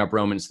they bring up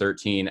Romans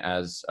 13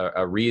 as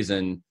a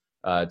reason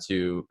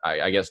to,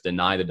 I guess,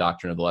 deny the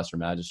doctrine of the lesser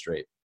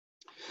magistrate?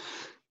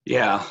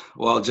 Yeah,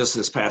 well, just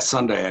this past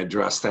Sunday, I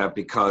addressed that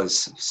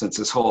because since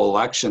this whole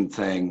election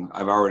thing,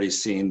 I've already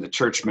seen the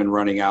churchmen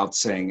running out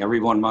saying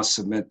everyone must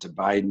submit to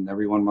Biden,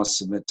 everyone must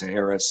submit to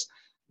Harris,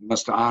 we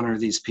must honor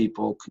these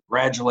people,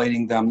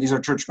 congratulating them. These are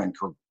churchmen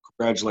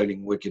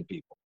congratulating wicked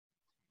people,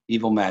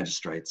 evil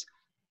magistrates,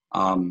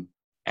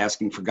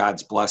 asking for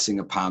God's blessing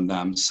upon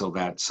them so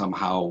that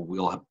somehow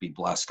we'll be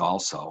blessed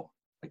also.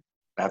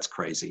 That's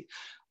crazy.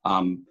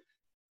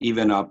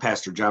 Even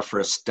Pastor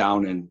Jeffress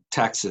down in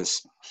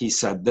Texas, he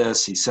said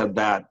this, he said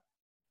that.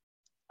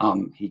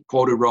 He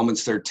quoted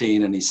Romans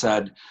 13 and he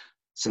said,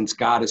 since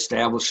God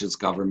establishes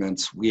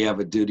governments, we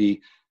have a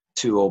duty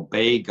to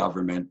obey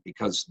government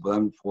because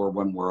when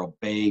we're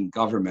obeying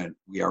government,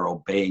 we are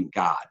obeying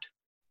God.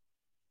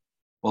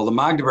 Well, the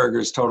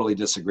Magdeburgers totally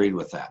disagreed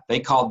with that.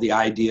 They called the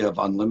idea of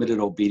unlimited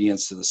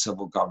obedience to the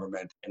civil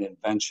government an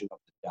invention of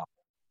the devil.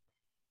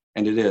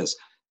 And it is.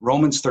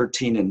 Romans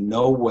 13 in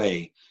no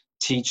way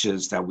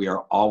teaches that we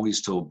are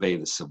always to obey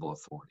the civil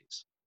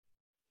authorities.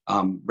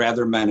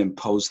 Rather, men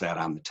impose that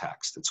on the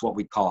text. It's what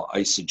we call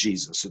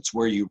eisegesis. It's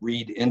where you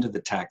read into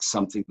the text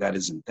something that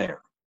isn't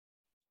there.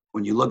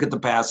 When you look at the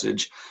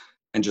passage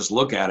and just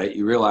look at it,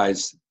 you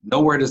realize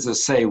nowhere does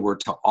this say we're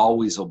to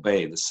always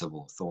obey the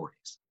civil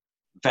authorities.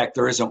 In fact,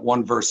 there isn't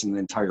one verse in the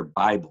entire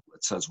Bible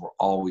that says we're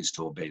always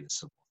to obey the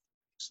civil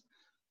authorities.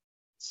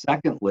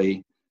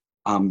 Secondly,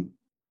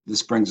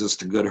 this brings us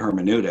to good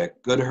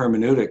hermeneutic. Good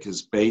hermeneutic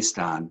is based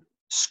on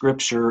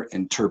Scripture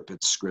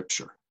interprets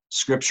Scripture.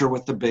 Scripture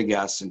with the big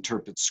S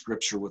interprets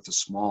Scripture with the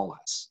small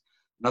s.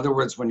 In other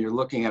words, when you're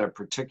looking at a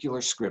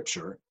particular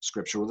Scripture,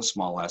 Scripture with a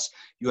small s,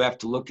 you have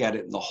to look at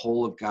it in the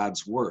whole of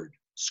God's Word,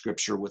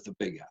 Scripture with a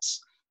big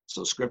S.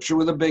 So Scripture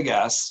with a big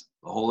S,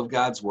 the whole of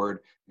God's Word,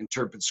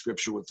 interprets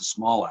Scripture with a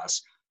small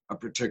s, a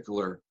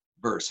particular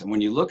verse. And when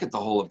you look at the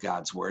whole of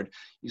God's Word,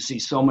 you see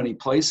so many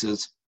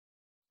places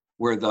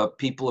where the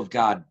people of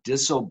God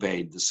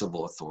disobeyed the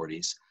civil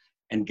authorities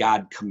and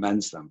God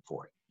commends them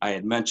for it. I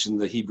had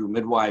mentioned the Hebrew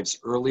midwives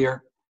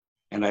earlier.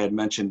 And I had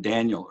mentioned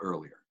Daniel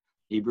earlier.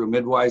 Hebrew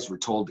midwives were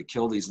told to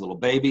kill these little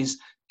babies.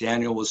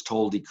 Daniel was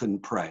told he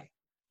couldn't pray.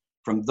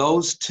 From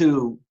those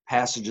two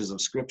passages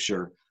of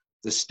scripture,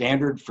 the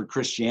standard for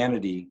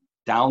Christianity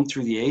down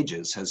through the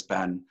ages has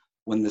been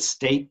when the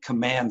state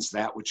commands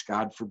that which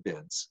God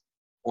forbids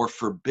or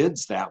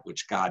forbids that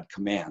which God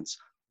commands,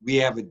 we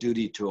have a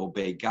duty to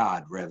obey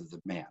God rather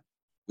than man.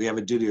 We have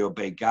a duty to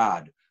obey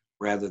God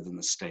rather than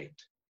the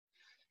state.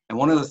 And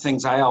one of the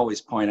things I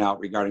always point out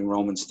regarding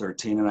Romans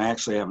 13, and I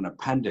actually have an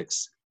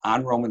appendix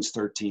on Romans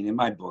 13 in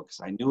my book, because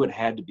I knew it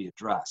had to be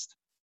addressed.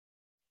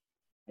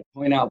 I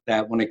point out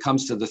that when it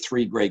comes to the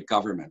three great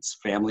governments,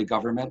 family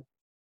government,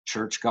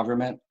 church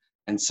government,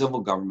 and civil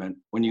government,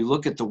 when you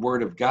look at the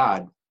Word of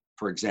God,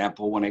 for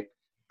example, when it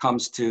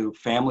comes to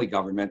family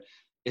government,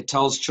 it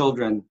tells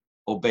children,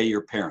 obey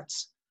your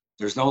parents.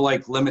 There's no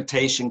like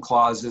limitation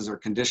clauses or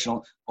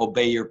conditional,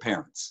 obey your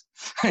parents.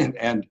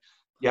 and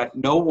yet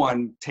no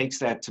one takes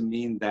that to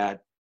mean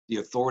that the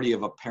authority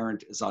of a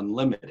parent is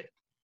unlimited.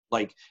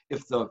 Like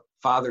if the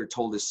father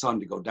told his son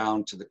to go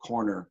down to the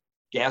corner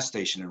gas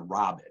station and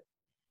rob it,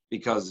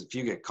 because if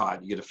you get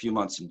caught, you get a few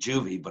months in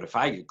juvie, but if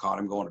I get caught,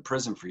 I'm going to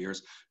prison for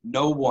years.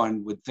 No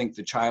one would think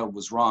the child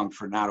was wrong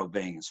for not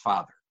obeying his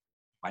father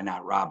by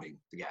not robbing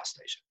the gas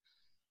station.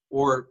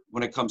 Or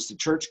when it comes to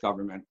church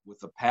government with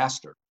the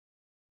pastor,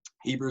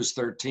 Hebrews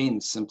 13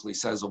 simply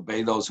says,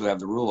 obey those who have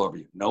the rule over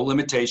you. No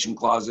limitation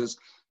clauses,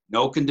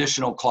 no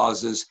conditional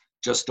clauses,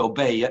 just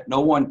obey. Yet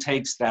no one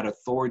takes that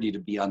authority to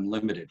be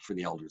unlimited for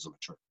the elders of a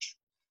church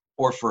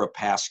or for a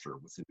pastor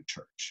within a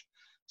church.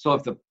 So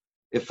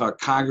if a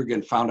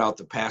congregant found out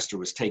the pastor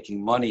was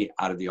taking money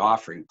out of the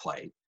offering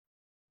plate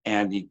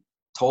and he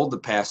told the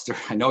pastor,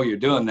 I know you're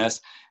doing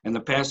this, and the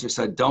pastor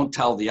said, don't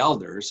tell the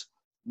elders,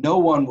 no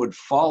one would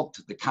fault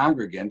the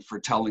congregant for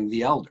telling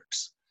the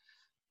elders.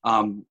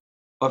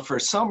 But for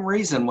some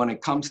reason, when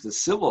it comes to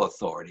civil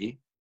authority,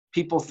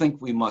 people think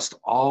we must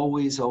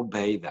always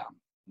obey them,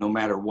 no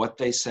matter what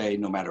they say,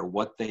 no matter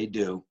what they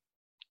do.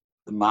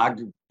 The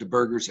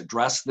Magdeburgers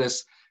addressed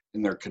this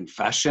in their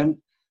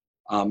confession.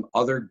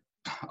 Other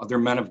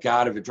men of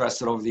God have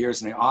addressed it over the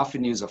years, and they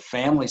often use a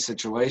family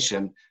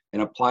situation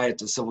and apply it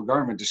to civil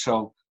government to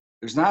show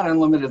there's not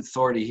unlimited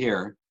authority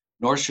here,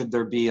 nor should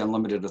there be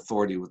unlimited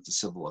authority with the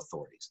civil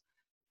authorities.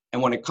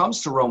 And when it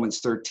comes to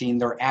Romans 13,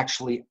 there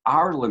actually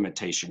are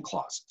limitation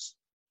clauses.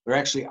 There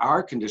actually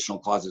are conditional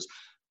clauses.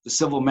 The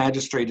civil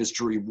magistrate is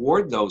to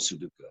reward those who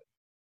do good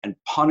and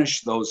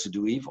punish those who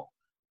do evil.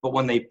 But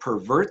when they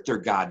pervert their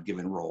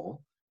God-given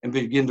role and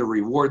begin to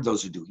reward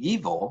those who do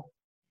evil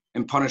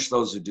and punish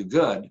those who do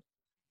good,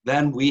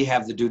 then we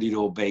have the duty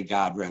to obey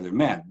God rather than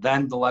man.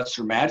 Then the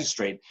lesser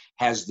magistrate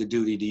has the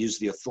duty to use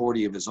the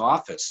authority of his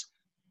office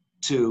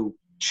to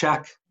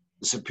check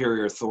the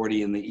superior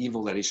authority and the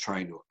evil that he's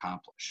trying to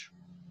accomplish.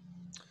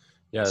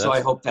 Yeah, so I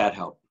hope that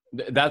helped.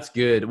 That's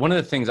good. One of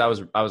the things I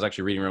was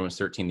actually reading Romans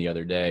 13 the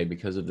other day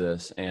because of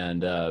this,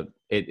 and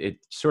it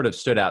sort of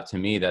stood out to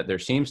me that there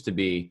seems to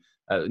be,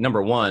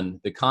 number one,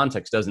 the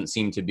context doesn't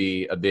seem to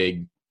be a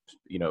big,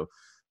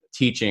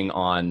 teaching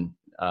on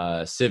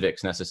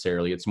civics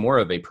necessarily. It's more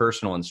of a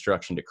personal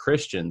instruction to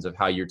Christians of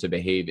how you're to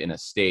behave in a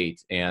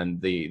state, and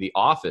the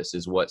office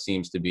is what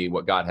seems to be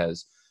what God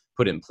has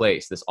put in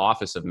place, this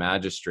office of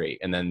magistrate,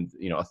 and then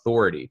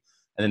authority,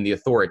 and then the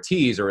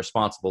authorities are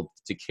responsible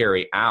to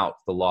carry out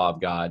the law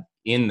of God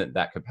in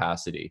that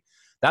capacity.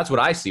 That's what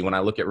I see when I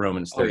look at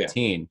Romans 13.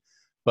 Oh, yeah.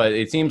 But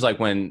it seems like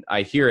when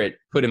I hear it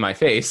put in my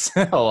face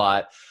a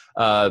lot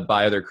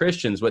by other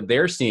Christians, what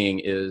they're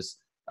seeing is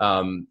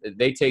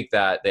they take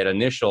that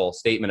initial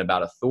statement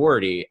about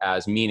authority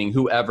as meaning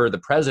whoever the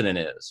president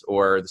is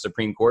or the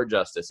Supreme Court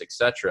justice,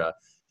 etc.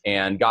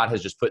 And God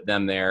has just put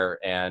them there,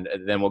 and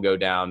then we'll go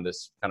down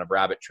this kind of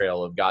rabbit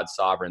trail of God's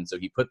sovereign, so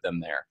he put them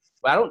there.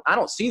 But I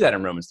don't see that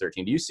in Romans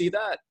 13. Do you see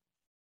that?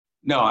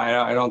 No,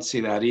 I don't see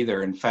that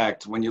either. In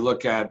fact, when you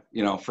look at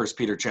 1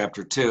 Peter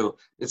chapter 2,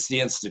 it's the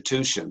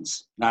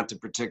institutions, not the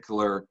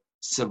particular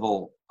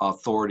civil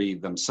authority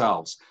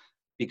themselves,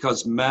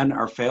 because men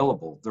are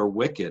fallible. They're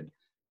wicked.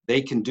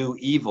 They can do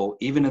evil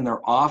even in their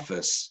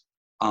office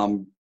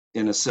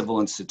in a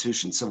civil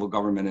institution, civil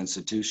government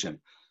institution.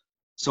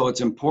 So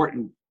it's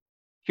important.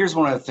 Here's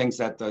one of the things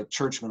that the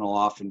churchmen will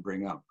often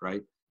bring up,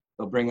 right?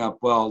 They'll bring up,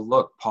 well,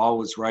 look, Paul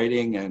was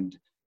writing and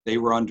they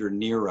were under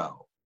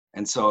Nero.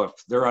 And so if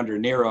they're under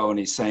Nero and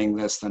he's saying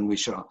this, then we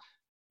should.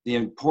 The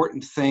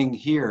important thing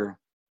here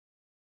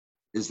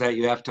is that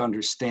you have to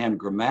understand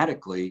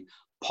grammatically,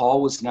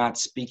 Paul was not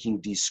speaking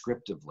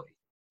descriptively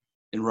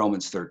in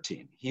Romans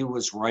 13. He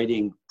was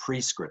writing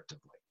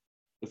prescriptively.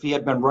 If he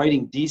had been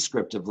writing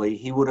descriptively,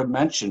 he would have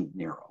mentioned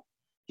Nero.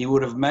 He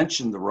would have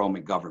mentioned the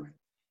Roman government.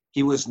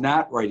 He was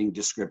not writing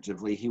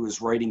descriptively, he was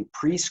writing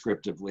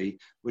prescriptively,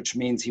 which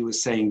means he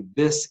was saying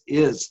this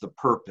is the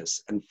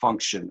purpose and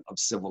function of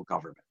civil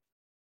government.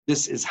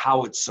 This is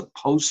how it's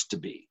supposed to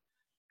be.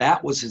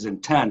 That was his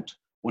intent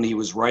when he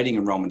was writing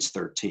in Romans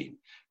 13.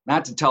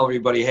 Not to tell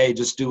everybody, hey,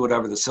 just do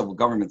whatever the civil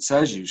government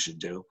says you should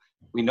do.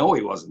 We know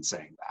he wasn't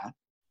saying that.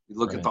 We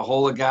look at Right. the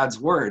whole of God's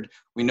word.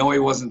 We know he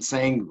wasn't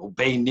saying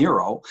obey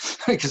Nero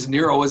because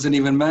Nero wasn't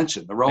even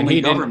mentioned. The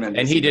Roman government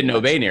And isn't he even didn't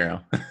obey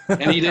mentioned. Nero.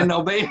 And he didn't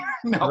obey.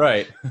 No,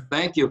 Right.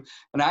 thank you.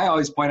 And I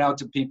always point out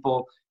to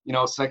people,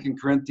 2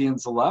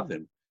 Corinthians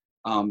 11.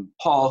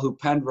 Paul, who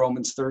penned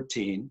Romans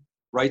 13,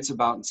 writes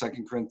about in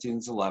 2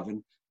 Corinthians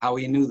 11 how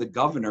he knew the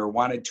governor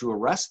wanted to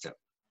arrest him.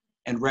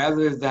 And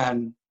rather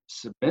than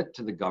submit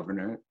to the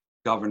governor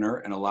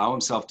and allow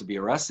himself to be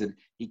arrested,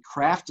 he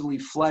craftily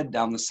fled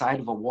down the side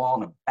of a wall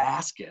in a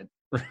basket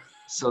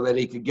so that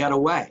he could get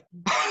away.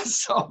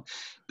 So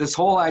this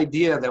whole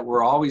idea that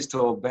we're always to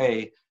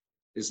obey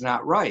is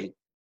not right.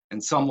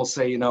 And some will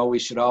say, we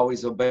should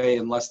always obey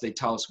unless they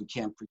tell us we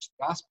can't preach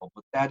the gospel.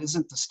 But that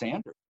isn't the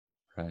standard.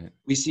 Right.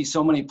 We see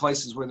so many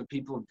places where the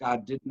people of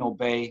God didn't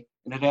obey,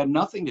 and it had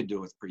nothing to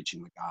do with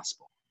preaching the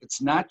gospel.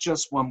 It's not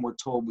just when we're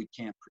told we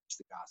can't preach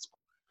the gospel.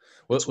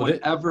 It's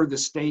whenever the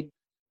state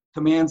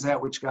commands that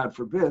which God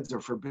forbids or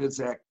forbids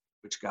that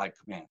which God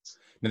commands.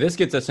 Now, this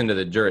gets us into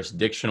the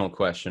jurisdictional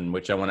question,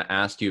 which I want to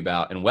ask you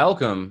about, and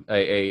welcome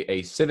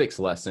a civics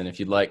lesson if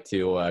you'd like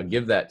to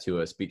give that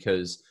to us,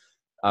 because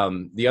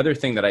the other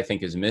thing that I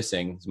think is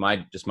missing,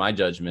 is my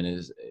judgment,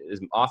 is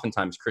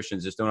oftentimes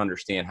Christians just don't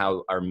understand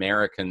how our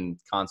American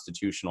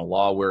constitutional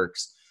law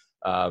works.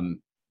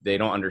 They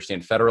don't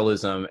understand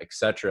federalism,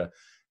 etc.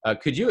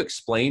 Could you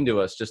explain to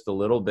us just a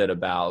little bit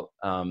about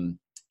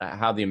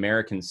how the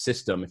American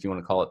system, if you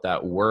want to call it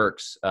that,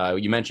 works?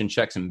 You mentioned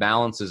checks and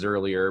balances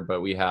earlier,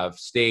 but we have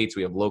states,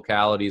 we have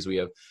localities, we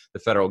have the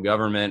federal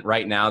government.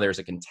 Right now, there's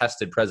a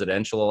contested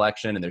presidential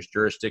election, and there's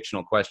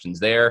jurisdictional questions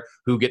there.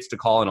 Who gets to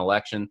call an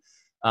election?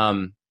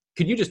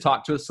 Could you just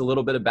talk to us a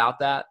little bit about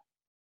that?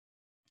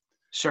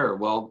 Sure.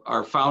 Well,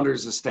 our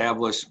founders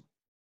established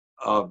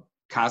a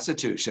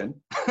constitution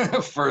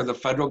for the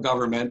federal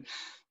government,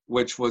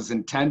 which was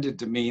intended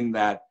to mean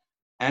that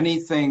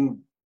anything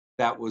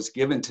that was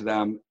given to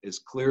them is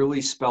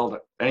clearly spelled,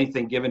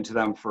 anything given to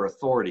them for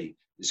authority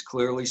is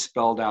clearly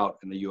spelled out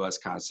in the U.S.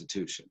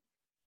 Constitution.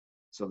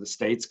 So the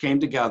states came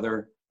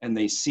together and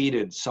they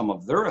ceded some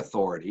of their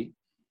authority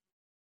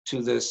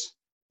to this,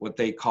 what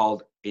they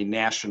called a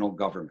national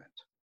government,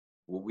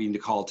 what we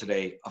call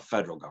today a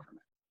federal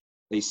government.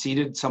 They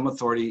ceded some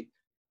authority,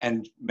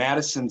 and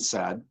Madison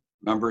said,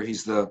 remember,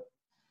 he's the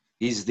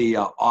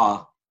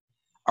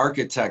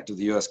architect of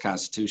the U.S.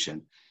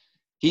 Constitution.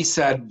 He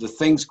said the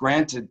things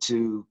granted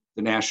to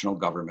the national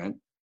government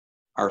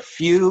are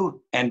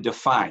few and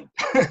defined.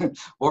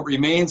 What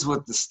remains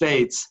with the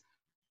states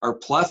are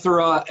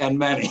plethora and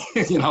many.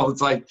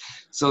 It's like,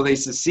 so they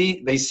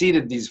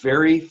ceded these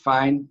very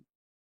fine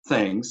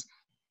things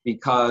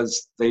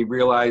because they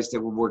realized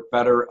it would work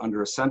better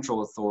under a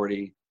central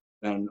authority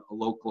than a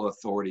local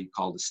authority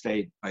called a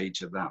state by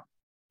each of them.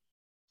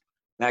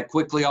 That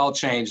quickly all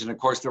changed. And of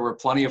course, there were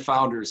plenty of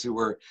founders who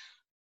were,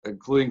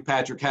 including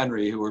Patrick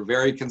Henry, who were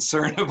very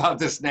concerned about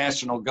this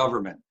national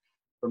government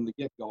from the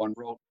get-go and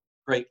wrote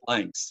great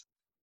lengths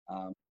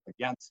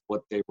against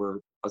what they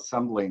were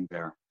assembling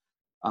there.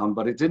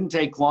 But it didn't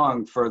take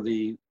long for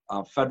the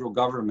federal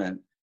government,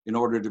 in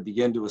order to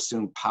begin to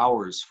assume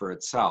powers for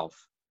itself,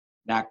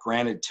 not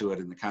granted to it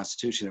in the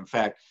Constitution. In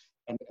fact,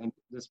 and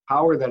this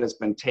power that has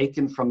been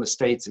taken from the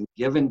states and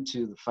given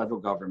to the federal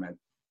government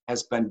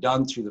has been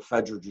done through the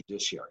federal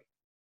judiciary.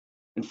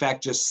 In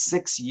fact, just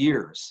 6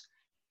 years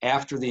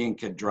after the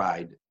ink had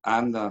dried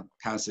on the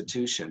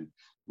Constitution,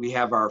 we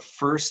have our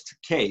first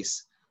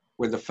case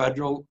where the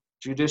federal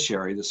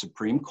judiciary, the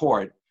Supreme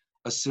Court,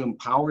 assumed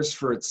powers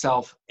for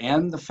itself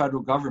and the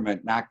federal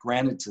government not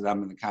granted to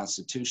them in the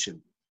Constitution.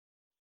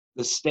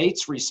 The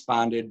states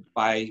responded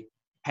by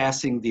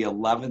passing the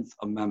 11th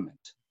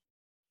Amendment.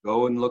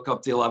 Go and look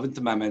up the 11th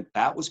Amendment.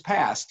 That was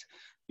passed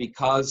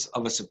because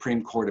of a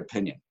Supreme Court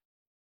opinion.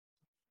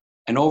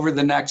 And over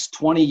the next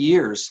 20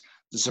 years,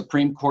 the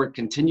Supreme Court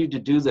continued to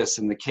do this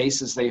in the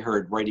cases they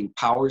heard, writing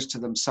powers to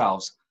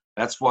themselves.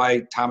 That's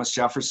why Thomas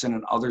Jefferson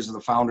and others of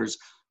the founders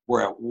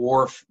were at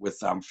war with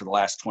them for the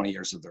last 20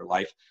 years of their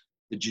life.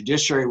 The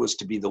judiciary was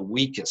to be the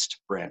weakest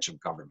branch of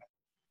government.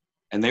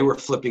 And they were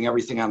flipping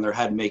everything on their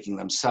head, making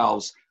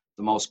themselves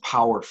the most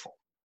powerful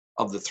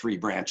of the three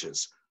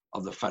branches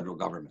of the federal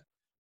government.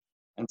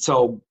 And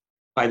so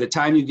by the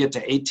time you get to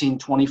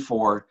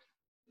 1824,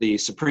 the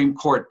Supreme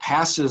Court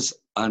passes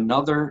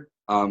another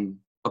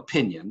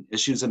opinion,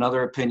 issues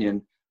another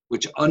opinion,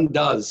 which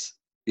undoes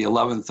the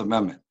 11th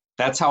Amendment.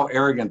 That's how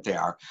arrogant they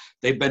are.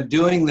 They've been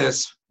doing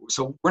this,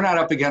 so we're not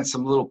up against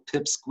some little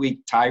pipsqueak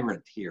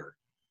tyrant here,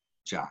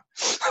 John.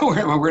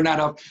 We're not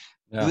up.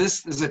 Yeah.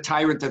 This is a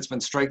tyrant that's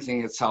been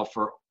strengthening itself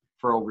for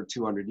over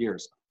 200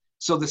 years.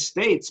 So the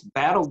states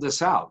battled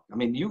this out. I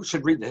mean, you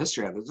should read the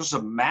history of it. There's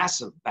a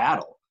massive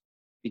battle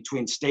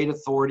between state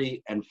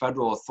authority and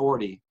federal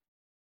authority.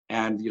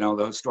 And,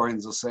 the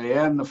historians will say,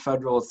 and the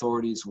federal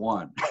authorities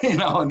won,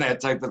 and that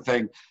type of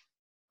thing.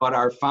 But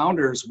our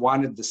founders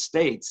wanted the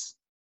states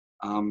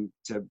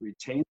to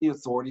retain the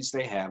authorities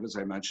they have, as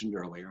I mentioned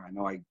earlier. I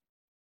know I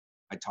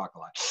talk a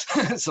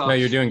lot. So, no,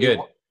 you're doing good.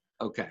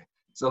 Okay.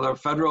 So the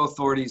federal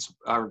authorities,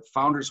 our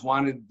founders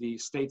wanted the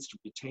states to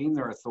retain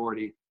their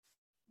authority,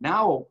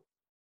 Now,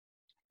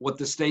 what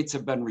the states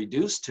have been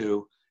reduced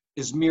to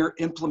is mere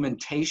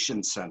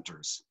implementation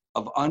centers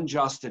of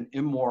unjust and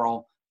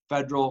immoral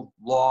federal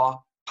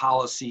law,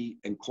 policy,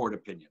 and court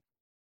opinion.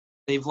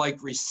 They've like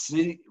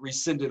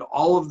rescinded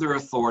all of their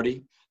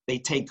authority. They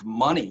take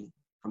money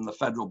from the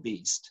federal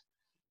beast.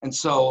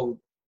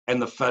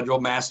 And the federal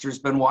master's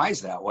been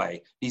wise that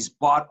way. He's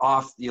bought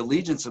off the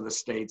allegiance of the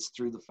states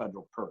through the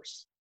federal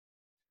purse.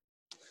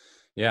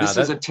 Yeah, this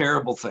is a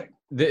terrible thing.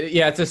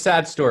 Yeah, it's a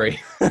sad story.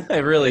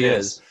 It really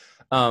is.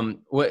 I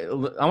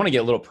want to get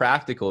a little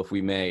practical, if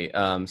we may.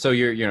 So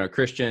you're a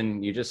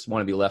Christian. You just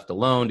want to be left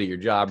alone, do your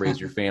job, raise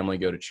your family,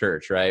 go to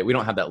church, right? We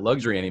don't have that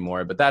luxury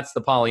anymore, but that's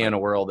the Pollyanna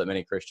world that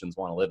many Christians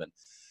want to live in.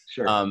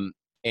 Sure.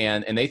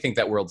 And they think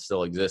that world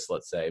still exists,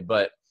 let's say.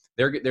 But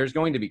there's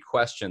going to be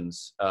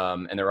questions,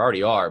 and there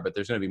already are, but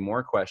there's going to be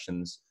more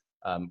questions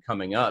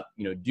coming up.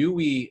 Do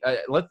we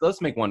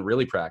let's make one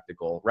really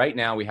practical. Right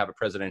now we have a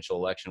presidential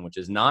election, which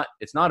it's not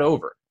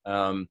over.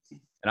 And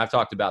I've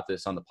talked about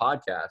this on the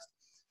podcast.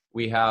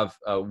 We have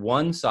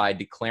one side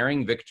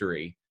declaring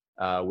victory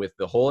with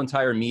the whole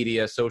entire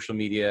media, social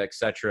media,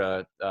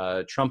 etc.,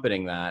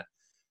 trumpeting that.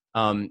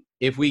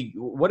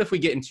 What if we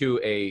get into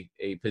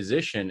a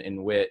position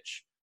in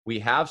which we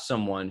have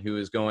someone who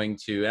is going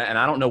to, and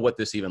I don't know what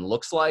this even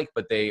looks like,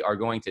 but they are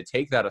going to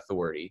take that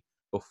authority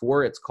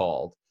before it's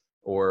called,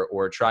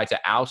 or try to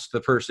oust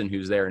the person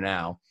who's there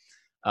now.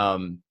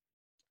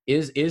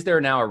 Is there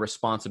now a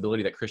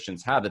responsibility that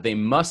Christians have that they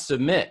must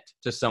submit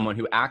to someone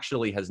who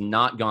actually has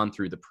not gone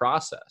through the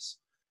process?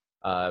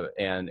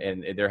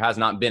 And there has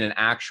not been an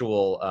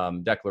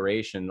actual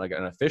declaration, like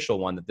an official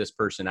one, that this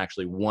person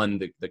actually won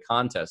the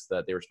contest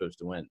that they were supposed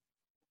to win.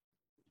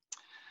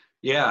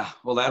 Yeah,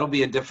 well, that'll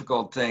be a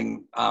difficult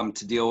thing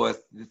to deal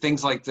with.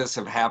 Things like this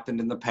have happened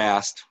in the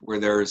past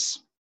where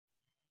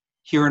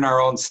here in our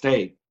own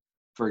state,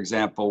 for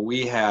example,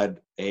 we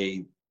had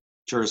a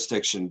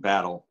jurisdiction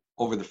battle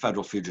over the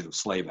Federal Fugitive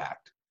Slave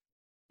Act.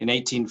 In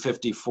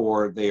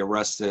 1854, they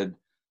arrested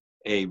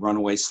a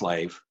runaway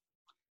slave,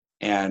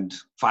 and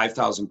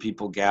 5,000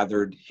 people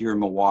gathered here in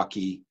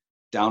Milwaukee,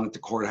 down at the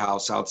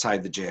courthouse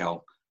outside the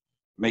jail.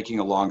 Making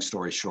a long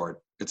story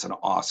short, it's an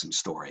awesome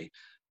story.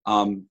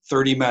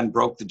 30 men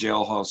broke the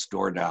jailhouse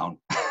door down.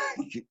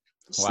 The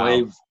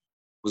slave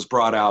was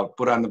brought out,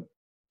 put on the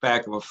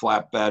back of a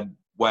flatbed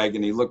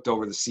wagon. He looked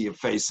over the sea of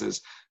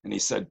faces and he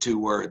said 2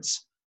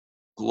 words: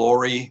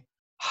 glory,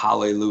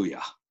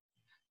 hallelujah.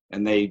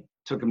 And they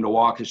took him to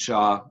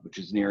Waukesha, which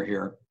is near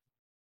here,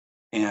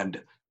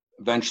 and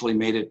eventually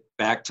made it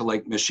back to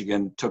Lake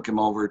Michigan, took him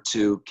over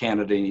to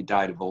Canada, and he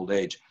died of old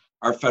age.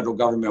 Our federal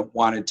government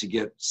wanted to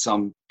get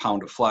some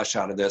pound of flesh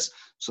out of this,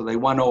 so they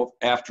went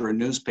after a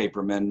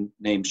newspaperman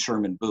named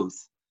Sherman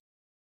Booth.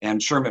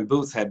 And Sherman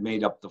Booth had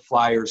made up the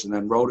flyers and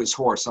then rode his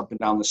horse up and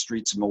down the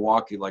streets of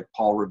Milwaukee like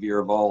Paul Revere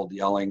of old,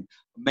 yelling,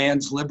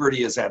 "Man's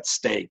liberty is at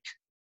stake.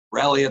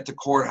 Rally at the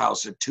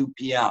courthouse at 2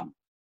 p.m.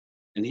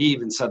 And he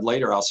even said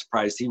later how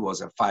surprised he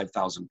was at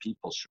 5,000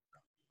 people showed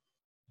up.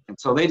 And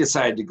so they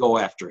decided to go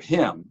after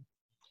him.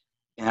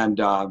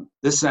 And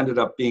this ended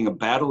up being a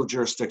battle of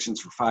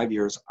jurisdictions for 5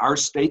 years. Our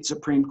state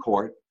Supreme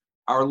Court,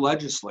 our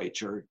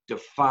legislature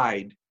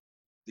defied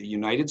the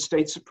United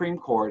States Supreme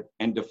Court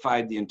and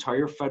defied the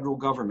entire federal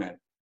government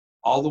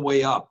all the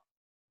way up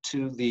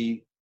to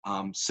the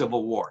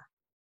Civil War.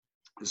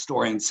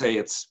 Historians say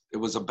it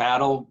was a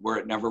battle where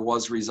it never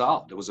was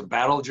resolved. It was a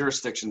battle of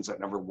jurisdictions that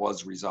never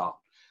was resolved.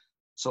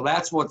 So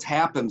that's what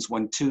happens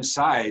when two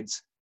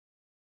sides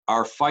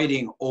are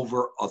fighting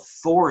over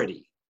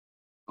authority,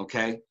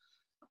 okay?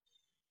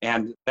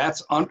 And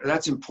that's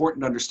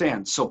important to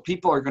understand. So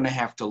people are going to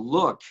have to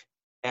look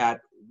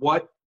at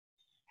what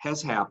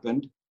has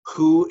happened,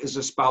 who is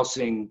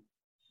espousing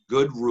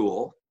good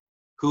rule,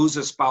 who's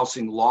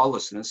espousing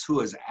lawlessness,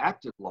 who has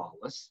acted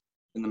lawless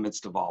in the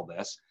midst of all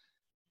this.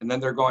 And then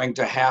they're going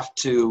to have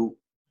to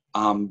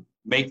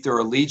make their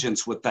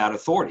allegiance with that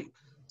authority.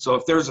 So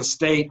if there's a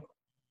state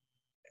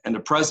and the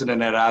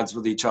president at odds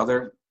with each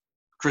other,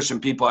 Christian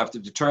people have to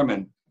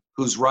determine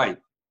who's right,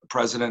 the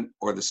president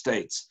or the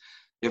states.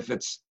 If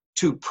it's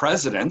two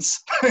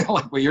presidents,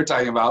 like what you're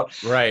talking about,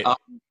 right,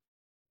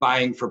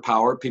 vying for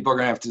power, people are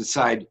going to have to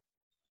decide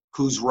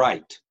who's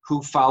right,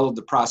 who followed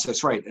the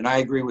process right. And I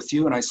agree with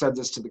you, and I said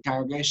this to the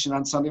congregation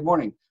on Sunday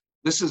morning.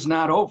 This is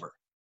not over.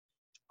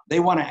 They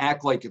want to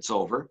act like it's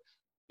over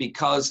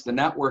because the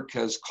network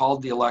has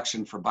called the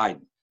election for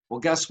Biden.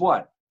 Well, guess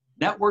what?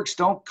 Networks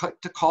don't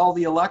to call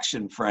the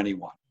election for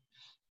anyone.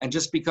 And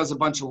just because a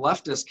bunch of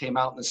leftists came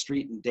out in the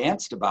street and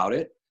danced about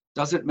it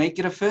doesn't make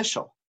it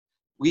official.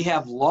 We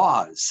have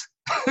laws,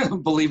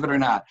 believe it or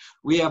not.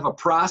 We have a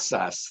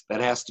process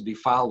that has to be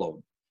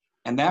followed.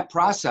 And that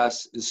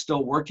process is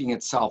still working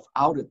itself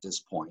out at this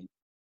point.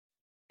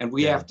 And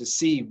we have to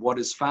see what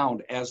is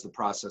found as the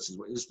process is.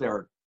 Is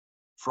there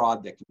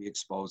fraud that can be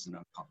exposed and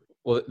uncovered?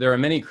 Well, there are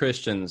many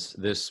Christians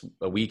this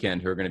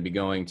weekend who are going to be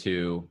going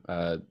to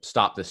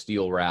Stop the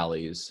Steal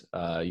rallies.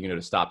 You can go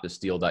to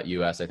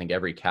stopthesteal.us. I think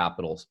every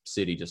capital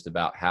city just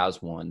about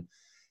has one.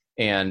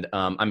 And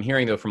I'm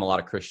hearing, though, from a lot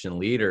of Christian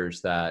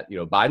leaders that,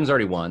 Biden's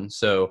already won.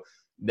 So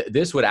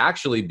this would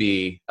actually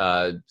be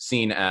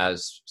seen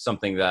as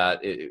something that,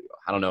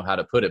 I don't know how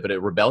to put it, but a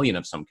rebellion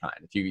of some kind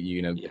if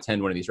you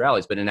attend one of these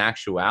rallies. But in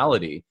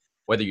actuality,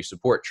 whether you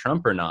support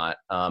Trump or not,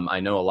 I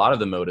know a lot of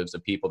the motives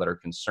of people that are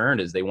concerned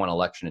is they want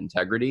election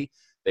integrity.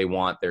 They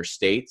want their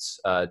states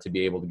to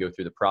be able to go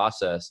through the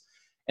process.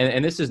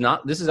 And this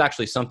is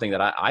actually something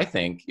that I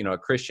think, a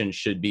Christian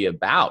should be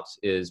about,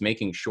 is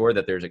making sure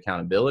that there's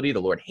accountability.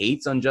 The Lord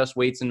hates unjust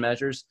weights and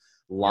measures,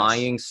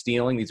 lying,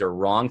 stealing. These are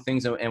wrong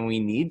things. And we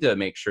need to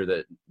make sure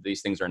that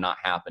these things are not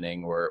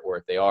happening, or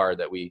if they are,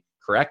 that we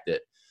correct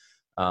it.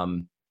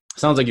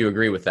 Sounds like you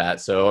agree with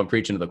that. So I'm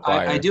preaching to the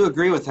choir. I do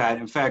agree with that.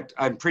 In fact,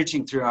 I'm an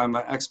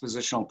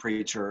expositional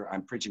preacher.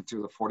 I'm preaching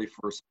through the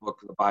 41st book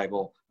of the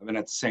Bible. I've been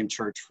at the same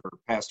church for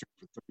pastor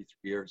for 33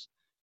 years.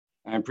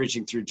 I'm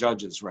preaching through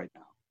Judges right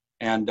now.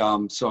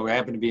 And so I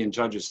happen to be in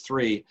Judges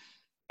 3,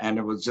 and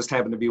it was just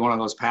happened to be one of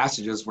those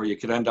passages where you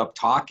could end up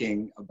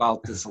talking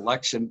about this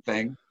election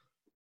thing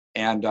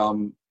and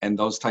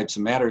those types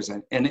of matters.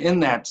 And in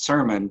that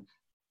sermon,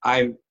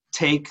 I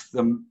take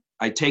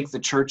the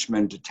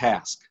churchmen to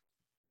task,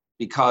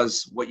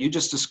 because what you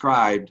just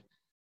described,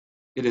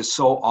 it is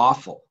so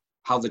awful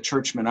how the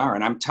churchmen are.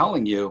 And I'm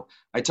telling you,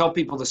 I tell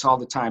people this all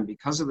the time,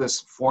 because of this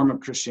form of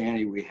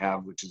Christianity we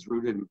have, which is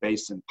rooted and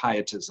based in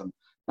pietism,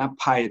 not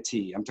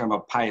piety, I'm talking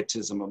about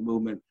pietism, a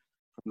movement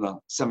from the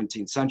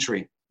 17th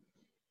century.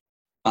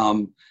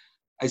 I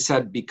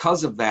said,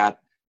 because of that,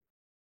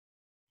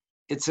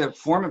 it's a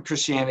form of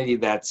Christianity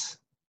that's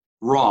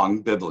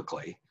wrong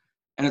biblically,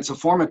 and it's a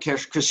form of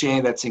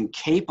Christianity that's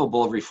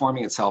incapable of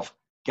reforming itself.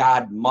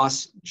 God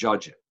must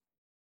judge it,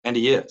 and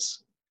he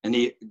is. And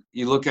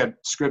you look at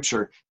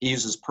scripture, he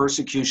uses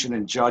persecution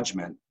and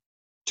judgment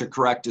to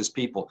correct his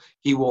people.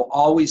 He will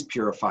always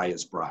purify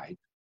his bride.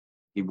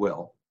 He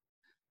will.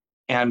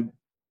 And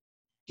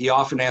he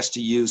often has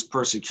to use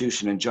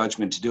persecution and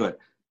judgment to do it.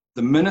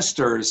 The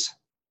ministers,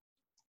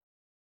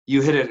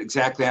 you hit it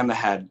exactly on the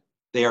head.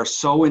 They are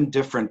so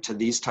indifferent to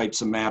these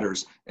types of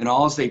matters, and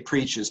all they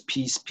preach is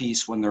peace,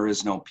 peace, when there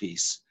is no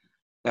peace.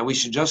 That we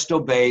should just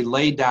obey,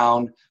 lay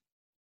down.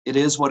 It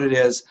is what it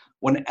is.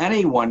 When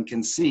anyone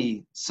can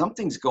see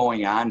something's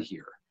going on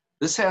here,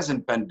 this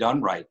hasn't been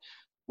done right.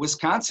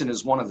 Wisconsin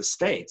is one of the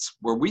states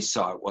where we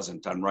saw it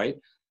wasn't done right.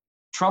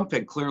 Trump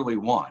had clearly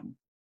won.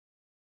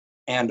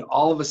 And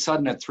all of a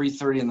sudden at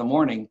 3:30 in the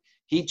morning,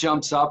 he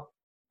jumps up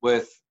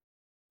with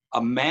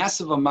a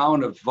massive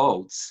amount of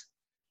votes.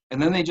 And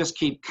then they just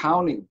keep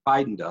counting.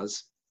 Biden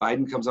does.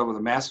 Biden comes up with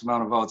a massive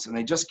amount of votes, and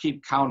they just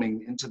keep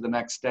counting into the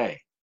next day.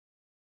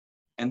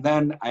 And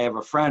then I have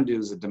a friend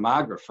who's a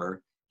demographer.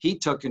 He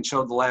took and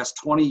showed the last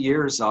 20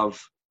 years of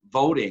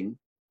voting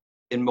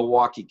in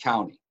Milwaukee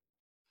County.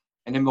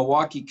 And in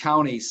Milwaukee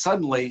County,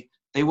 suddenly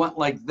they went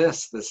like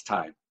this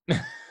time,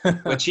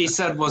 which he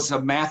said was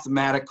a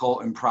mathematical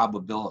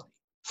improbability.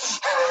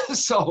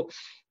 So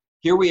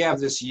here we have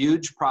this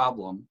huge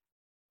problem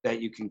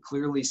that you can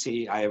clearly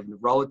see. I have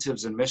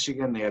relatives in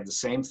Michigan. They had the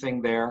same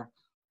thing there.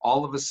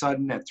 All of a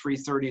sudden at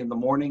 3:30 in the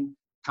morning,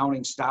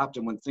 counting stopped.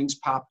 And when things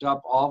popped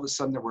up, all of a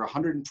sudden there were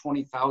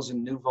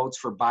 120,000 new votes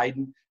for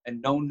Biden and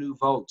no new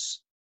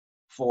votes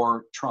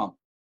for Trump.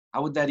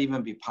 How would that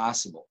even be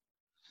possible?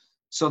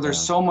 So there's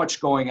so much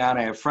going on.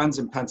 I have friends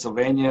in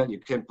Pennsylvania. You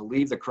can't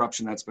believe the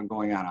corruption that's been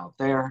going on out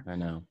there. I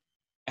know.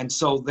 And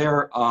so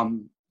they're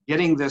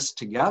getting this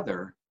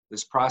together,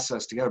 this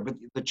process together, but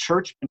the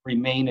church can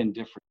remain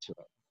indifferent to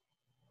it.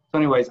 So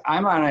anyways,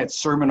 I'm on at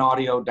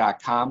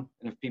sermonaudio.com.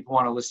 And if people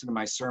want to listen to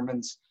my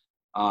sermons,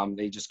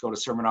 they just go to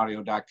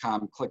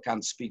sermonaudio.com, click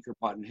on speaker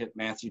button, hit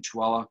Matthew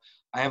Trewhella.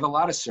 I have a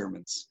lot of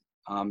sermons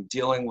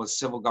dealing with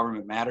civil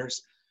government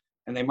matters.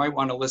 And they might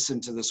want to listen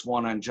to this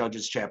one on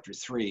Judges chapter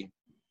 3,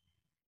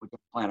 which I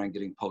plan on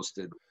getting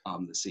posted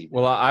this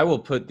evening. Well, I will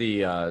put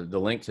the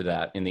link to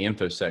that in the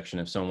info section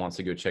if someone wants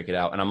to go check it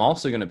out. And I'm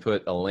also going to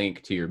put a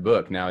link to your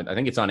book. Now, I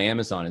think it's on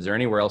Amazon. Is there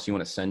anywhere else you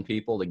want to send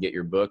people to get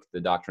your book,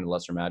 The Doctrine of the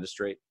Lesser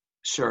Magistrate?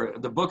 Sure.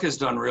 The book has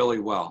done really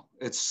well.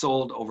 It's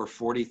sold over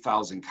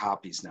 40,000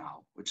 copies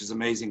now, which is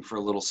amazing for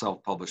a little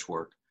self-published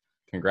work.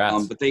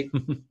 Congrats. But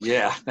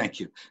yeah, thank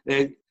you.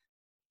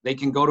 They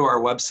can go to our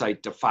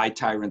website,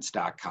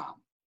 defytyrants.com.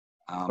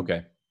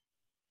 Okay.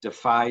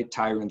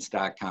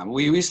 defytyrants.com.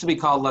 We used to be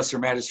called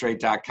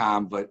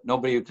lessermagistrate.com, but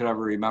nobody could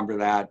ever remember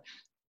that.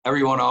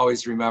 Everyone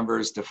always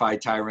remembers Defy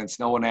Tyrants.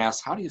 No one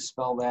asks, how do you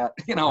spell that?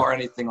 Or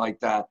anything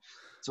like that.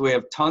 So we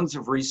have tons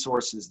of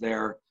resources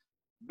there,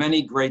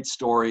 many great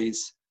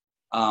stories.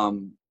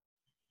 And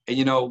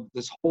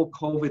this whole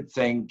COVID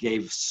thing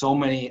gave so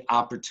many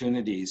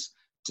opportunities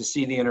to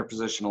see the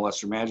interposition of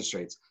lesser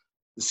magistrates.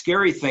 The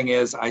scary thing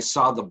is I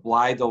saw the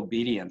blithe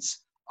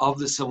obedience of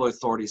the civil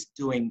authorities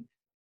doing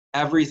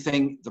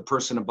everything the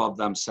person above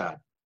them said.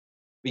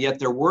 But yet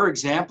there were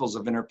examples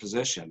of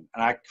interposition.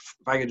 And if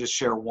I could just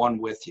share one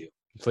with you.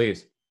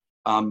 Please.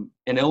 In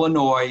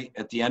Illinois,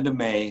 at the end of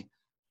May,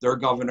 their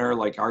governor,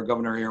 like our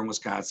governor here in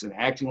Wisconsin,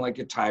 acting like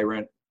a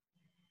tyrant.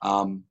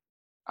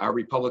 Our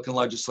Republican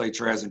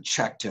legislature hasn't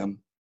checked him.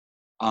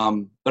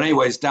 But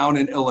anyways, down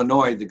in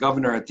Illinois, the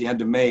governor at the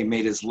end of May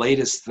made his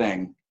latest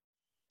thing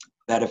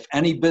that if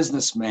any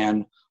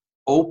businessman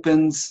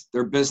opens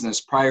their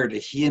business prior to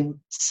him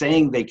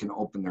saying they can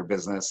open their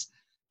business,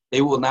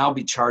 they will now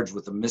be charged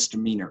with a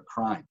misdemeanor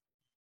crime.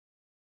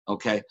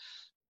 Okay.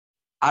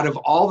 Out of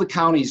all the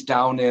counties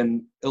down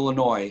in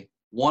Illinois,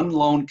 one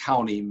lone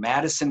county,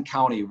 Madison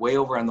County, way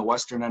over on the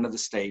western end of the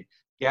state,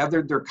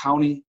 gathered their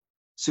county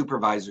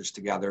supervisors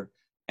together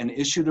and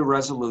issued a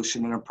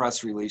resolution and a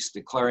press release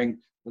declaring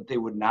that they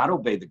would not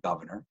obey the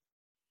governor,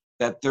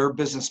 that their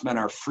businessmen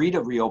are free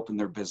to reopen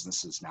their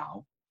businesses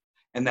now,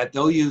 and that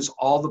they'll use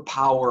all the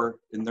power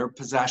in their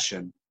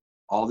possession,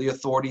 all the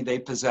authority they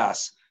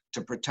possess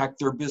to protect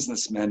their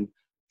businessmen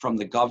from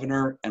the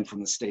governor and from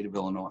the state of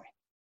Illinois.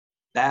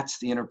 That's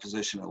the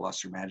interposition of the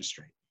lesser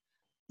magistrate.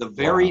 The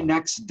very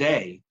next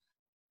day,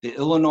 the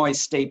Illinois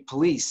State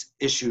Police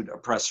issued a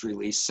press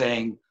release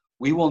saying,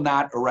 we will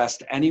not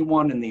arrest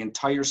anyone in the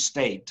entire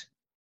state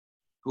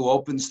who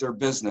opens their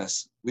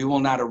business. We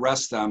will not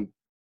arrest them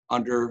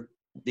under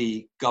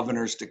the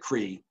governor's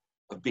decree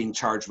of being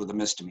charged with a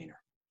misdemeanor.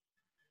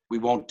 We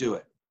won't do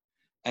it.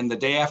 And the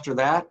day after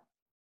that,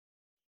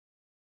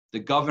 the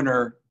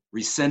governor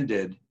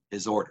rescinded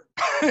his order.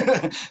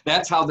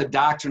 That's how the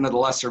doctrine of the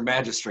lesser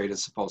magistrate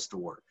is supposed to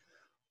work.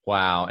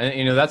 Wow.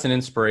 And, that's an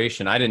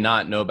inspiration. I did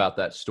not know about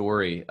that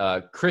story.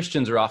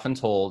 Christians are often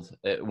told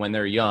when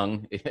they're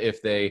young,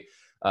 if they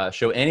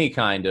show any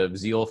kind of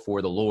zeal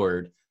for the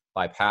Lord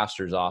by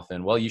pastors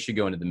often, well, you should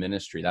go into the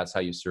ministry. That's how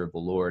you serve the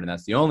Lord. And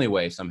that's the only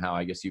way somehow,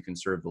 I guess, you can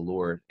serve the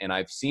Lord. And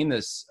I've seen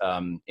this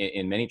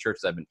in many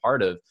churches I've been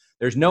part of.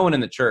 There's no one in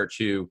the church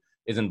who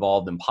is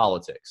involved in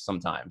politics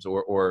sometimes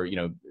or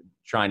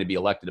trying to be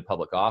elected to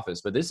public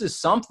office. But this is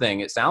something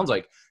it sounds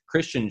like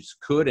Christians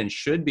could and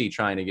should be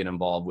trying to get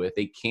involved with.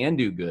 They can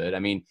do good. I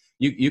mean,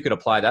 you could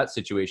apply that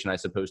situation, I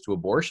suppose, to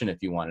abortion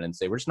if you wanted and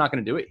say, we're just not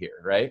going to do it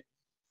here, right?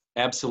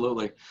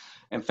 Absolutely.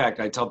 In fact,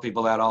 I tell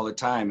people that all the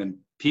time, and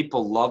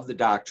people love the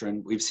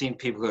doctrine. We've seen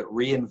people get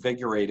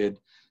reinvigorated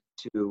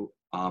to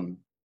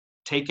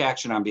take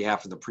action on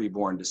behalf of the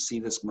preborn to see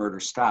this murder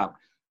stop.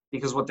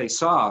 Because what they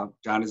saw,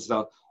 John, is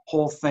the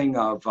whole thing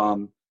of,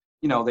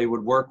 they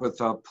would work with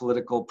a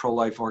political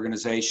pro-life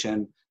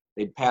organization,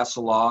 they'd pass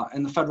a law,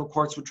 and the federal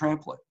courts would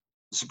trample it.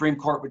 The Supreme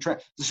Court would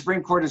The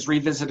Supreme Court has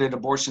revisited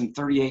abortion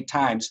 38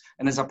 times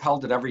and has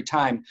upheld it every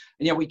time,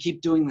 and yet we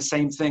keep doing the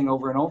same thing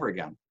over and over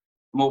again.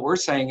 And what we're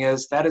saying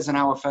is that isn't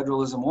how a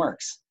federalism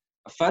works.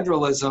 A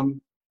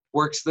federalism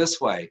works this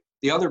way.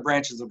 The other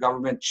branches of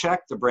government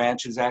check the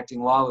branch who's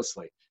acting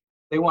lawlessly.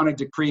 They want to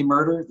decree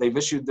murder. They've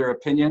issued their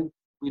opinion.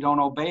 We don't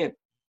obey it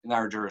in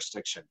our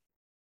jurisdiction.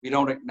 We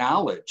don't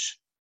acknowledge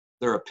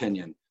their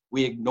opinion.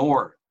 We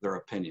ignore their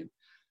opinion.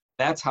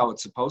 That's how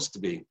it's supposed to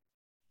be.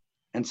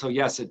 And so,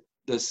 yes,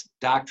 this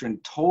doctrine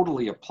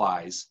totally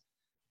applies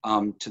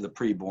to the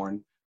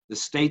preborn. The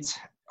states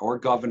or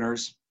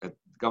governors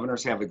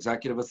have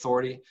executive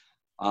authority.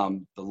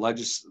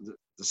 The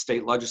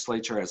state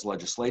legislature has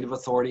legislative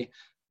authority.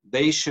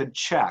 They should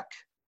check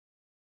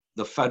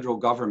the federal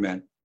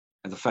government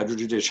and the federal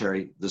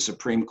judiciary, the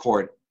Supreme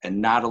Court, and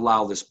not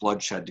allow this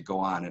bloodshed to go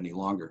on any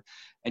longer.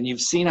 And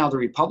you've seen how the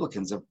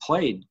Republicans have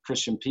played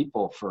Christian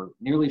people for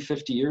nearly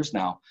 50 years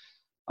now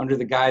under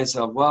the guise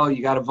of, well,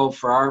 you got to vote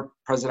for our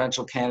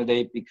presidential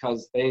candidate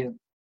because they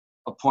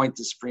appoint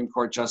the Supreme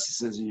Court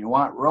justices and you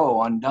want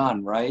Roe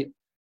undone, right?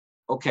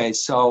 Okay,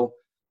 so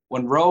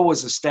when Roe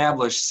was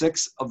established,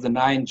 6 of the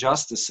 9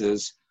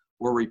 justices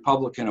were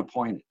Republican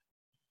appointed.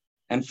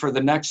 And for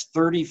the next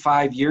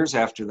 35 years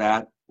after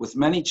that, with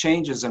many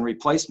changes and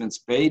replacements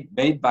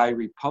made by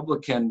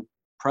Republican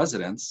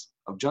presidents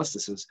of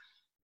justices,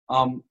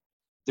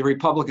 the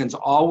Republicans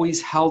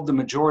always held the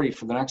majority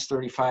for the next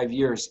 35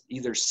 years,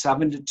 either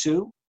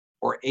 7-2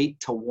 or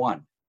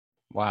 8-1.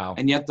 Wow.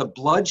 And yet the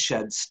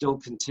bloodshed still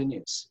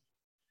continues.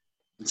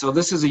 And so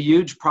this is a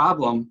huge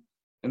problem.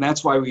 And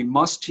that's why we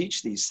must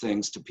teach these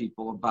things to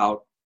people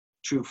about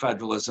true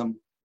federalism,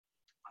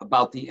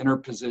 about the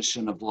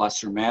interposition of the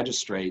lesser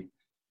magistrate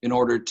in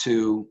order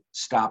to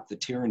stop the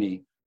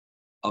tyranny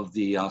of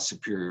the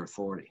superior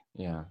authority.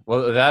 Yeah.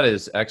 Well, that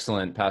is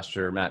excellent,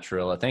 Pastor Matt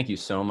Trewhella. Thank you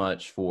so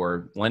much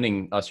for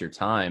lending us your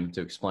time to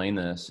explain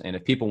this. And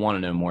if people want to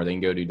know more, they can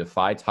go to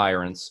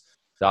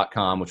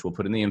defytyrants.com, which we'll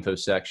put in the info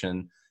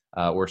section,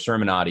 or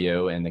sermon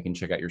audio, and they can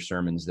check out your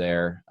sermons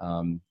there.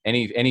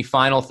 Any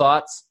final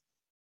thoughts?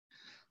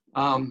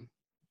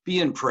 Be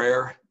in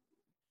prayer,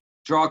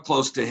 draw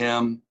close to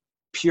him.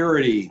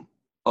 Purity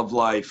of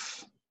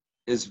life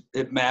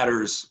it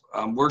matters.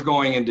 We're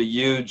going into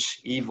huge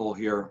evil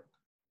here.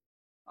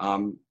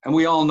 And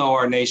we all know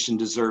our nation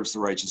deserves the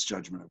righteous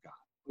judgment of God.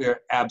 We are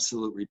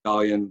absolute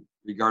rebellion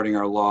regarding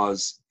our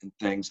laws and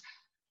things.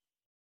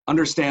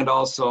 Understand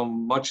also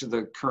much of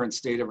the current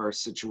state of our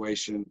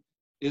situation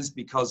is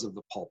because of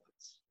the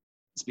pulpits.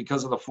 It's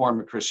because of the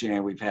form of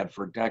Christianity we've had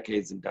for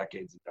decades and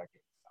decades and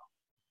decades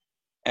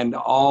now. And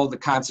all the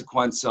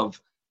consequence of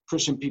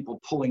Christian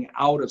people pulling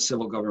out of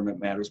civil government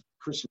matters.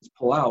 Christians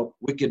pull out,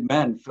 wicked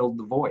men filled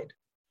the void.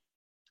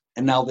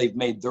 And now they've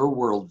made their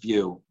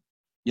worldview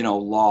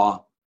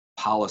law,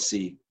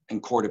 policy,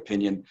 and court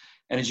opinion.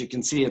 And as you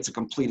can see, it's a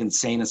complete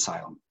insane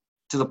asylum,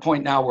 to the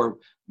point now where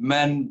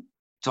men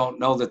don't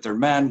know that they're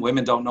men,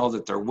 women don't know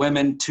that they're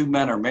women, two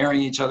men are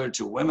marrying each other,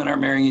 two women are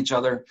marrying each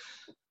other.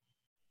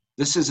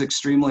 This is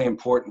extremely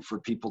important for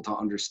people to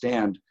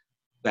understand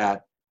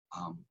that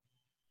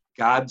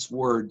God's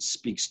word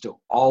speaks to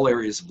all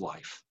areas of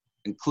life,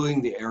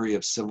 including the area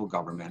of civil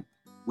government.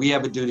 We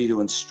have a duty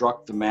to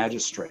instruct the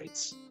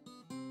magistrates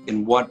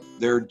in what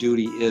their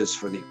duty is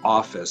for the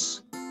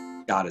office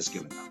God has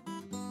given them.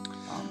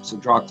 So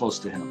draw close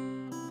to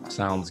him.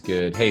 Sounds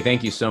good. Hey,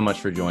 thank you so much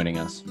for joining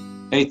us.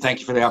 Hey, thank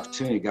you for the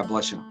opportunity. God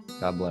bless you.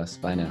 God bless.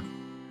 Bye now.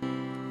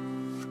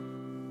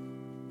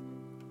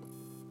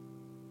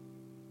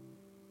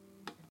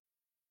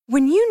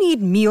 When you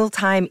need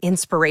mealtime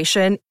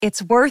inspiration,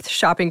 it's worth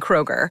shopping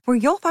Kroger, where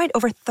you'll find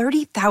over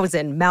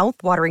 30,000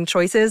 mouth-watering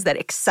choices that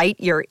excite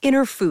your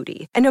inner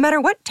foodie. And no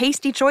matter what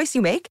tasty choice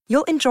you make,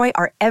 you'll enjoy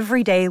our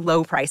everyday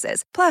low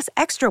prices, plus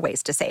extra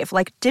ways to save,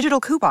 like digital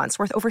coupons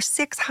worth over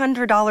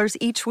 $600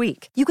 each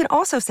week. You can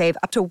also save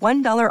up to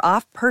 $1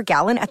 off per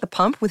gallon at the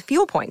pump with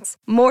fuel points.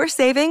 More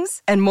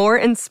savings and more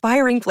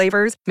inspiring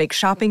flavors make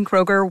shopping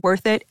Kroger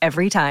worth it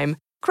every time.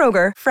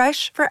 Kroger,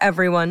 fresh for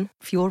everyone.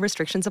 Fuel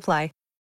restrictions apply.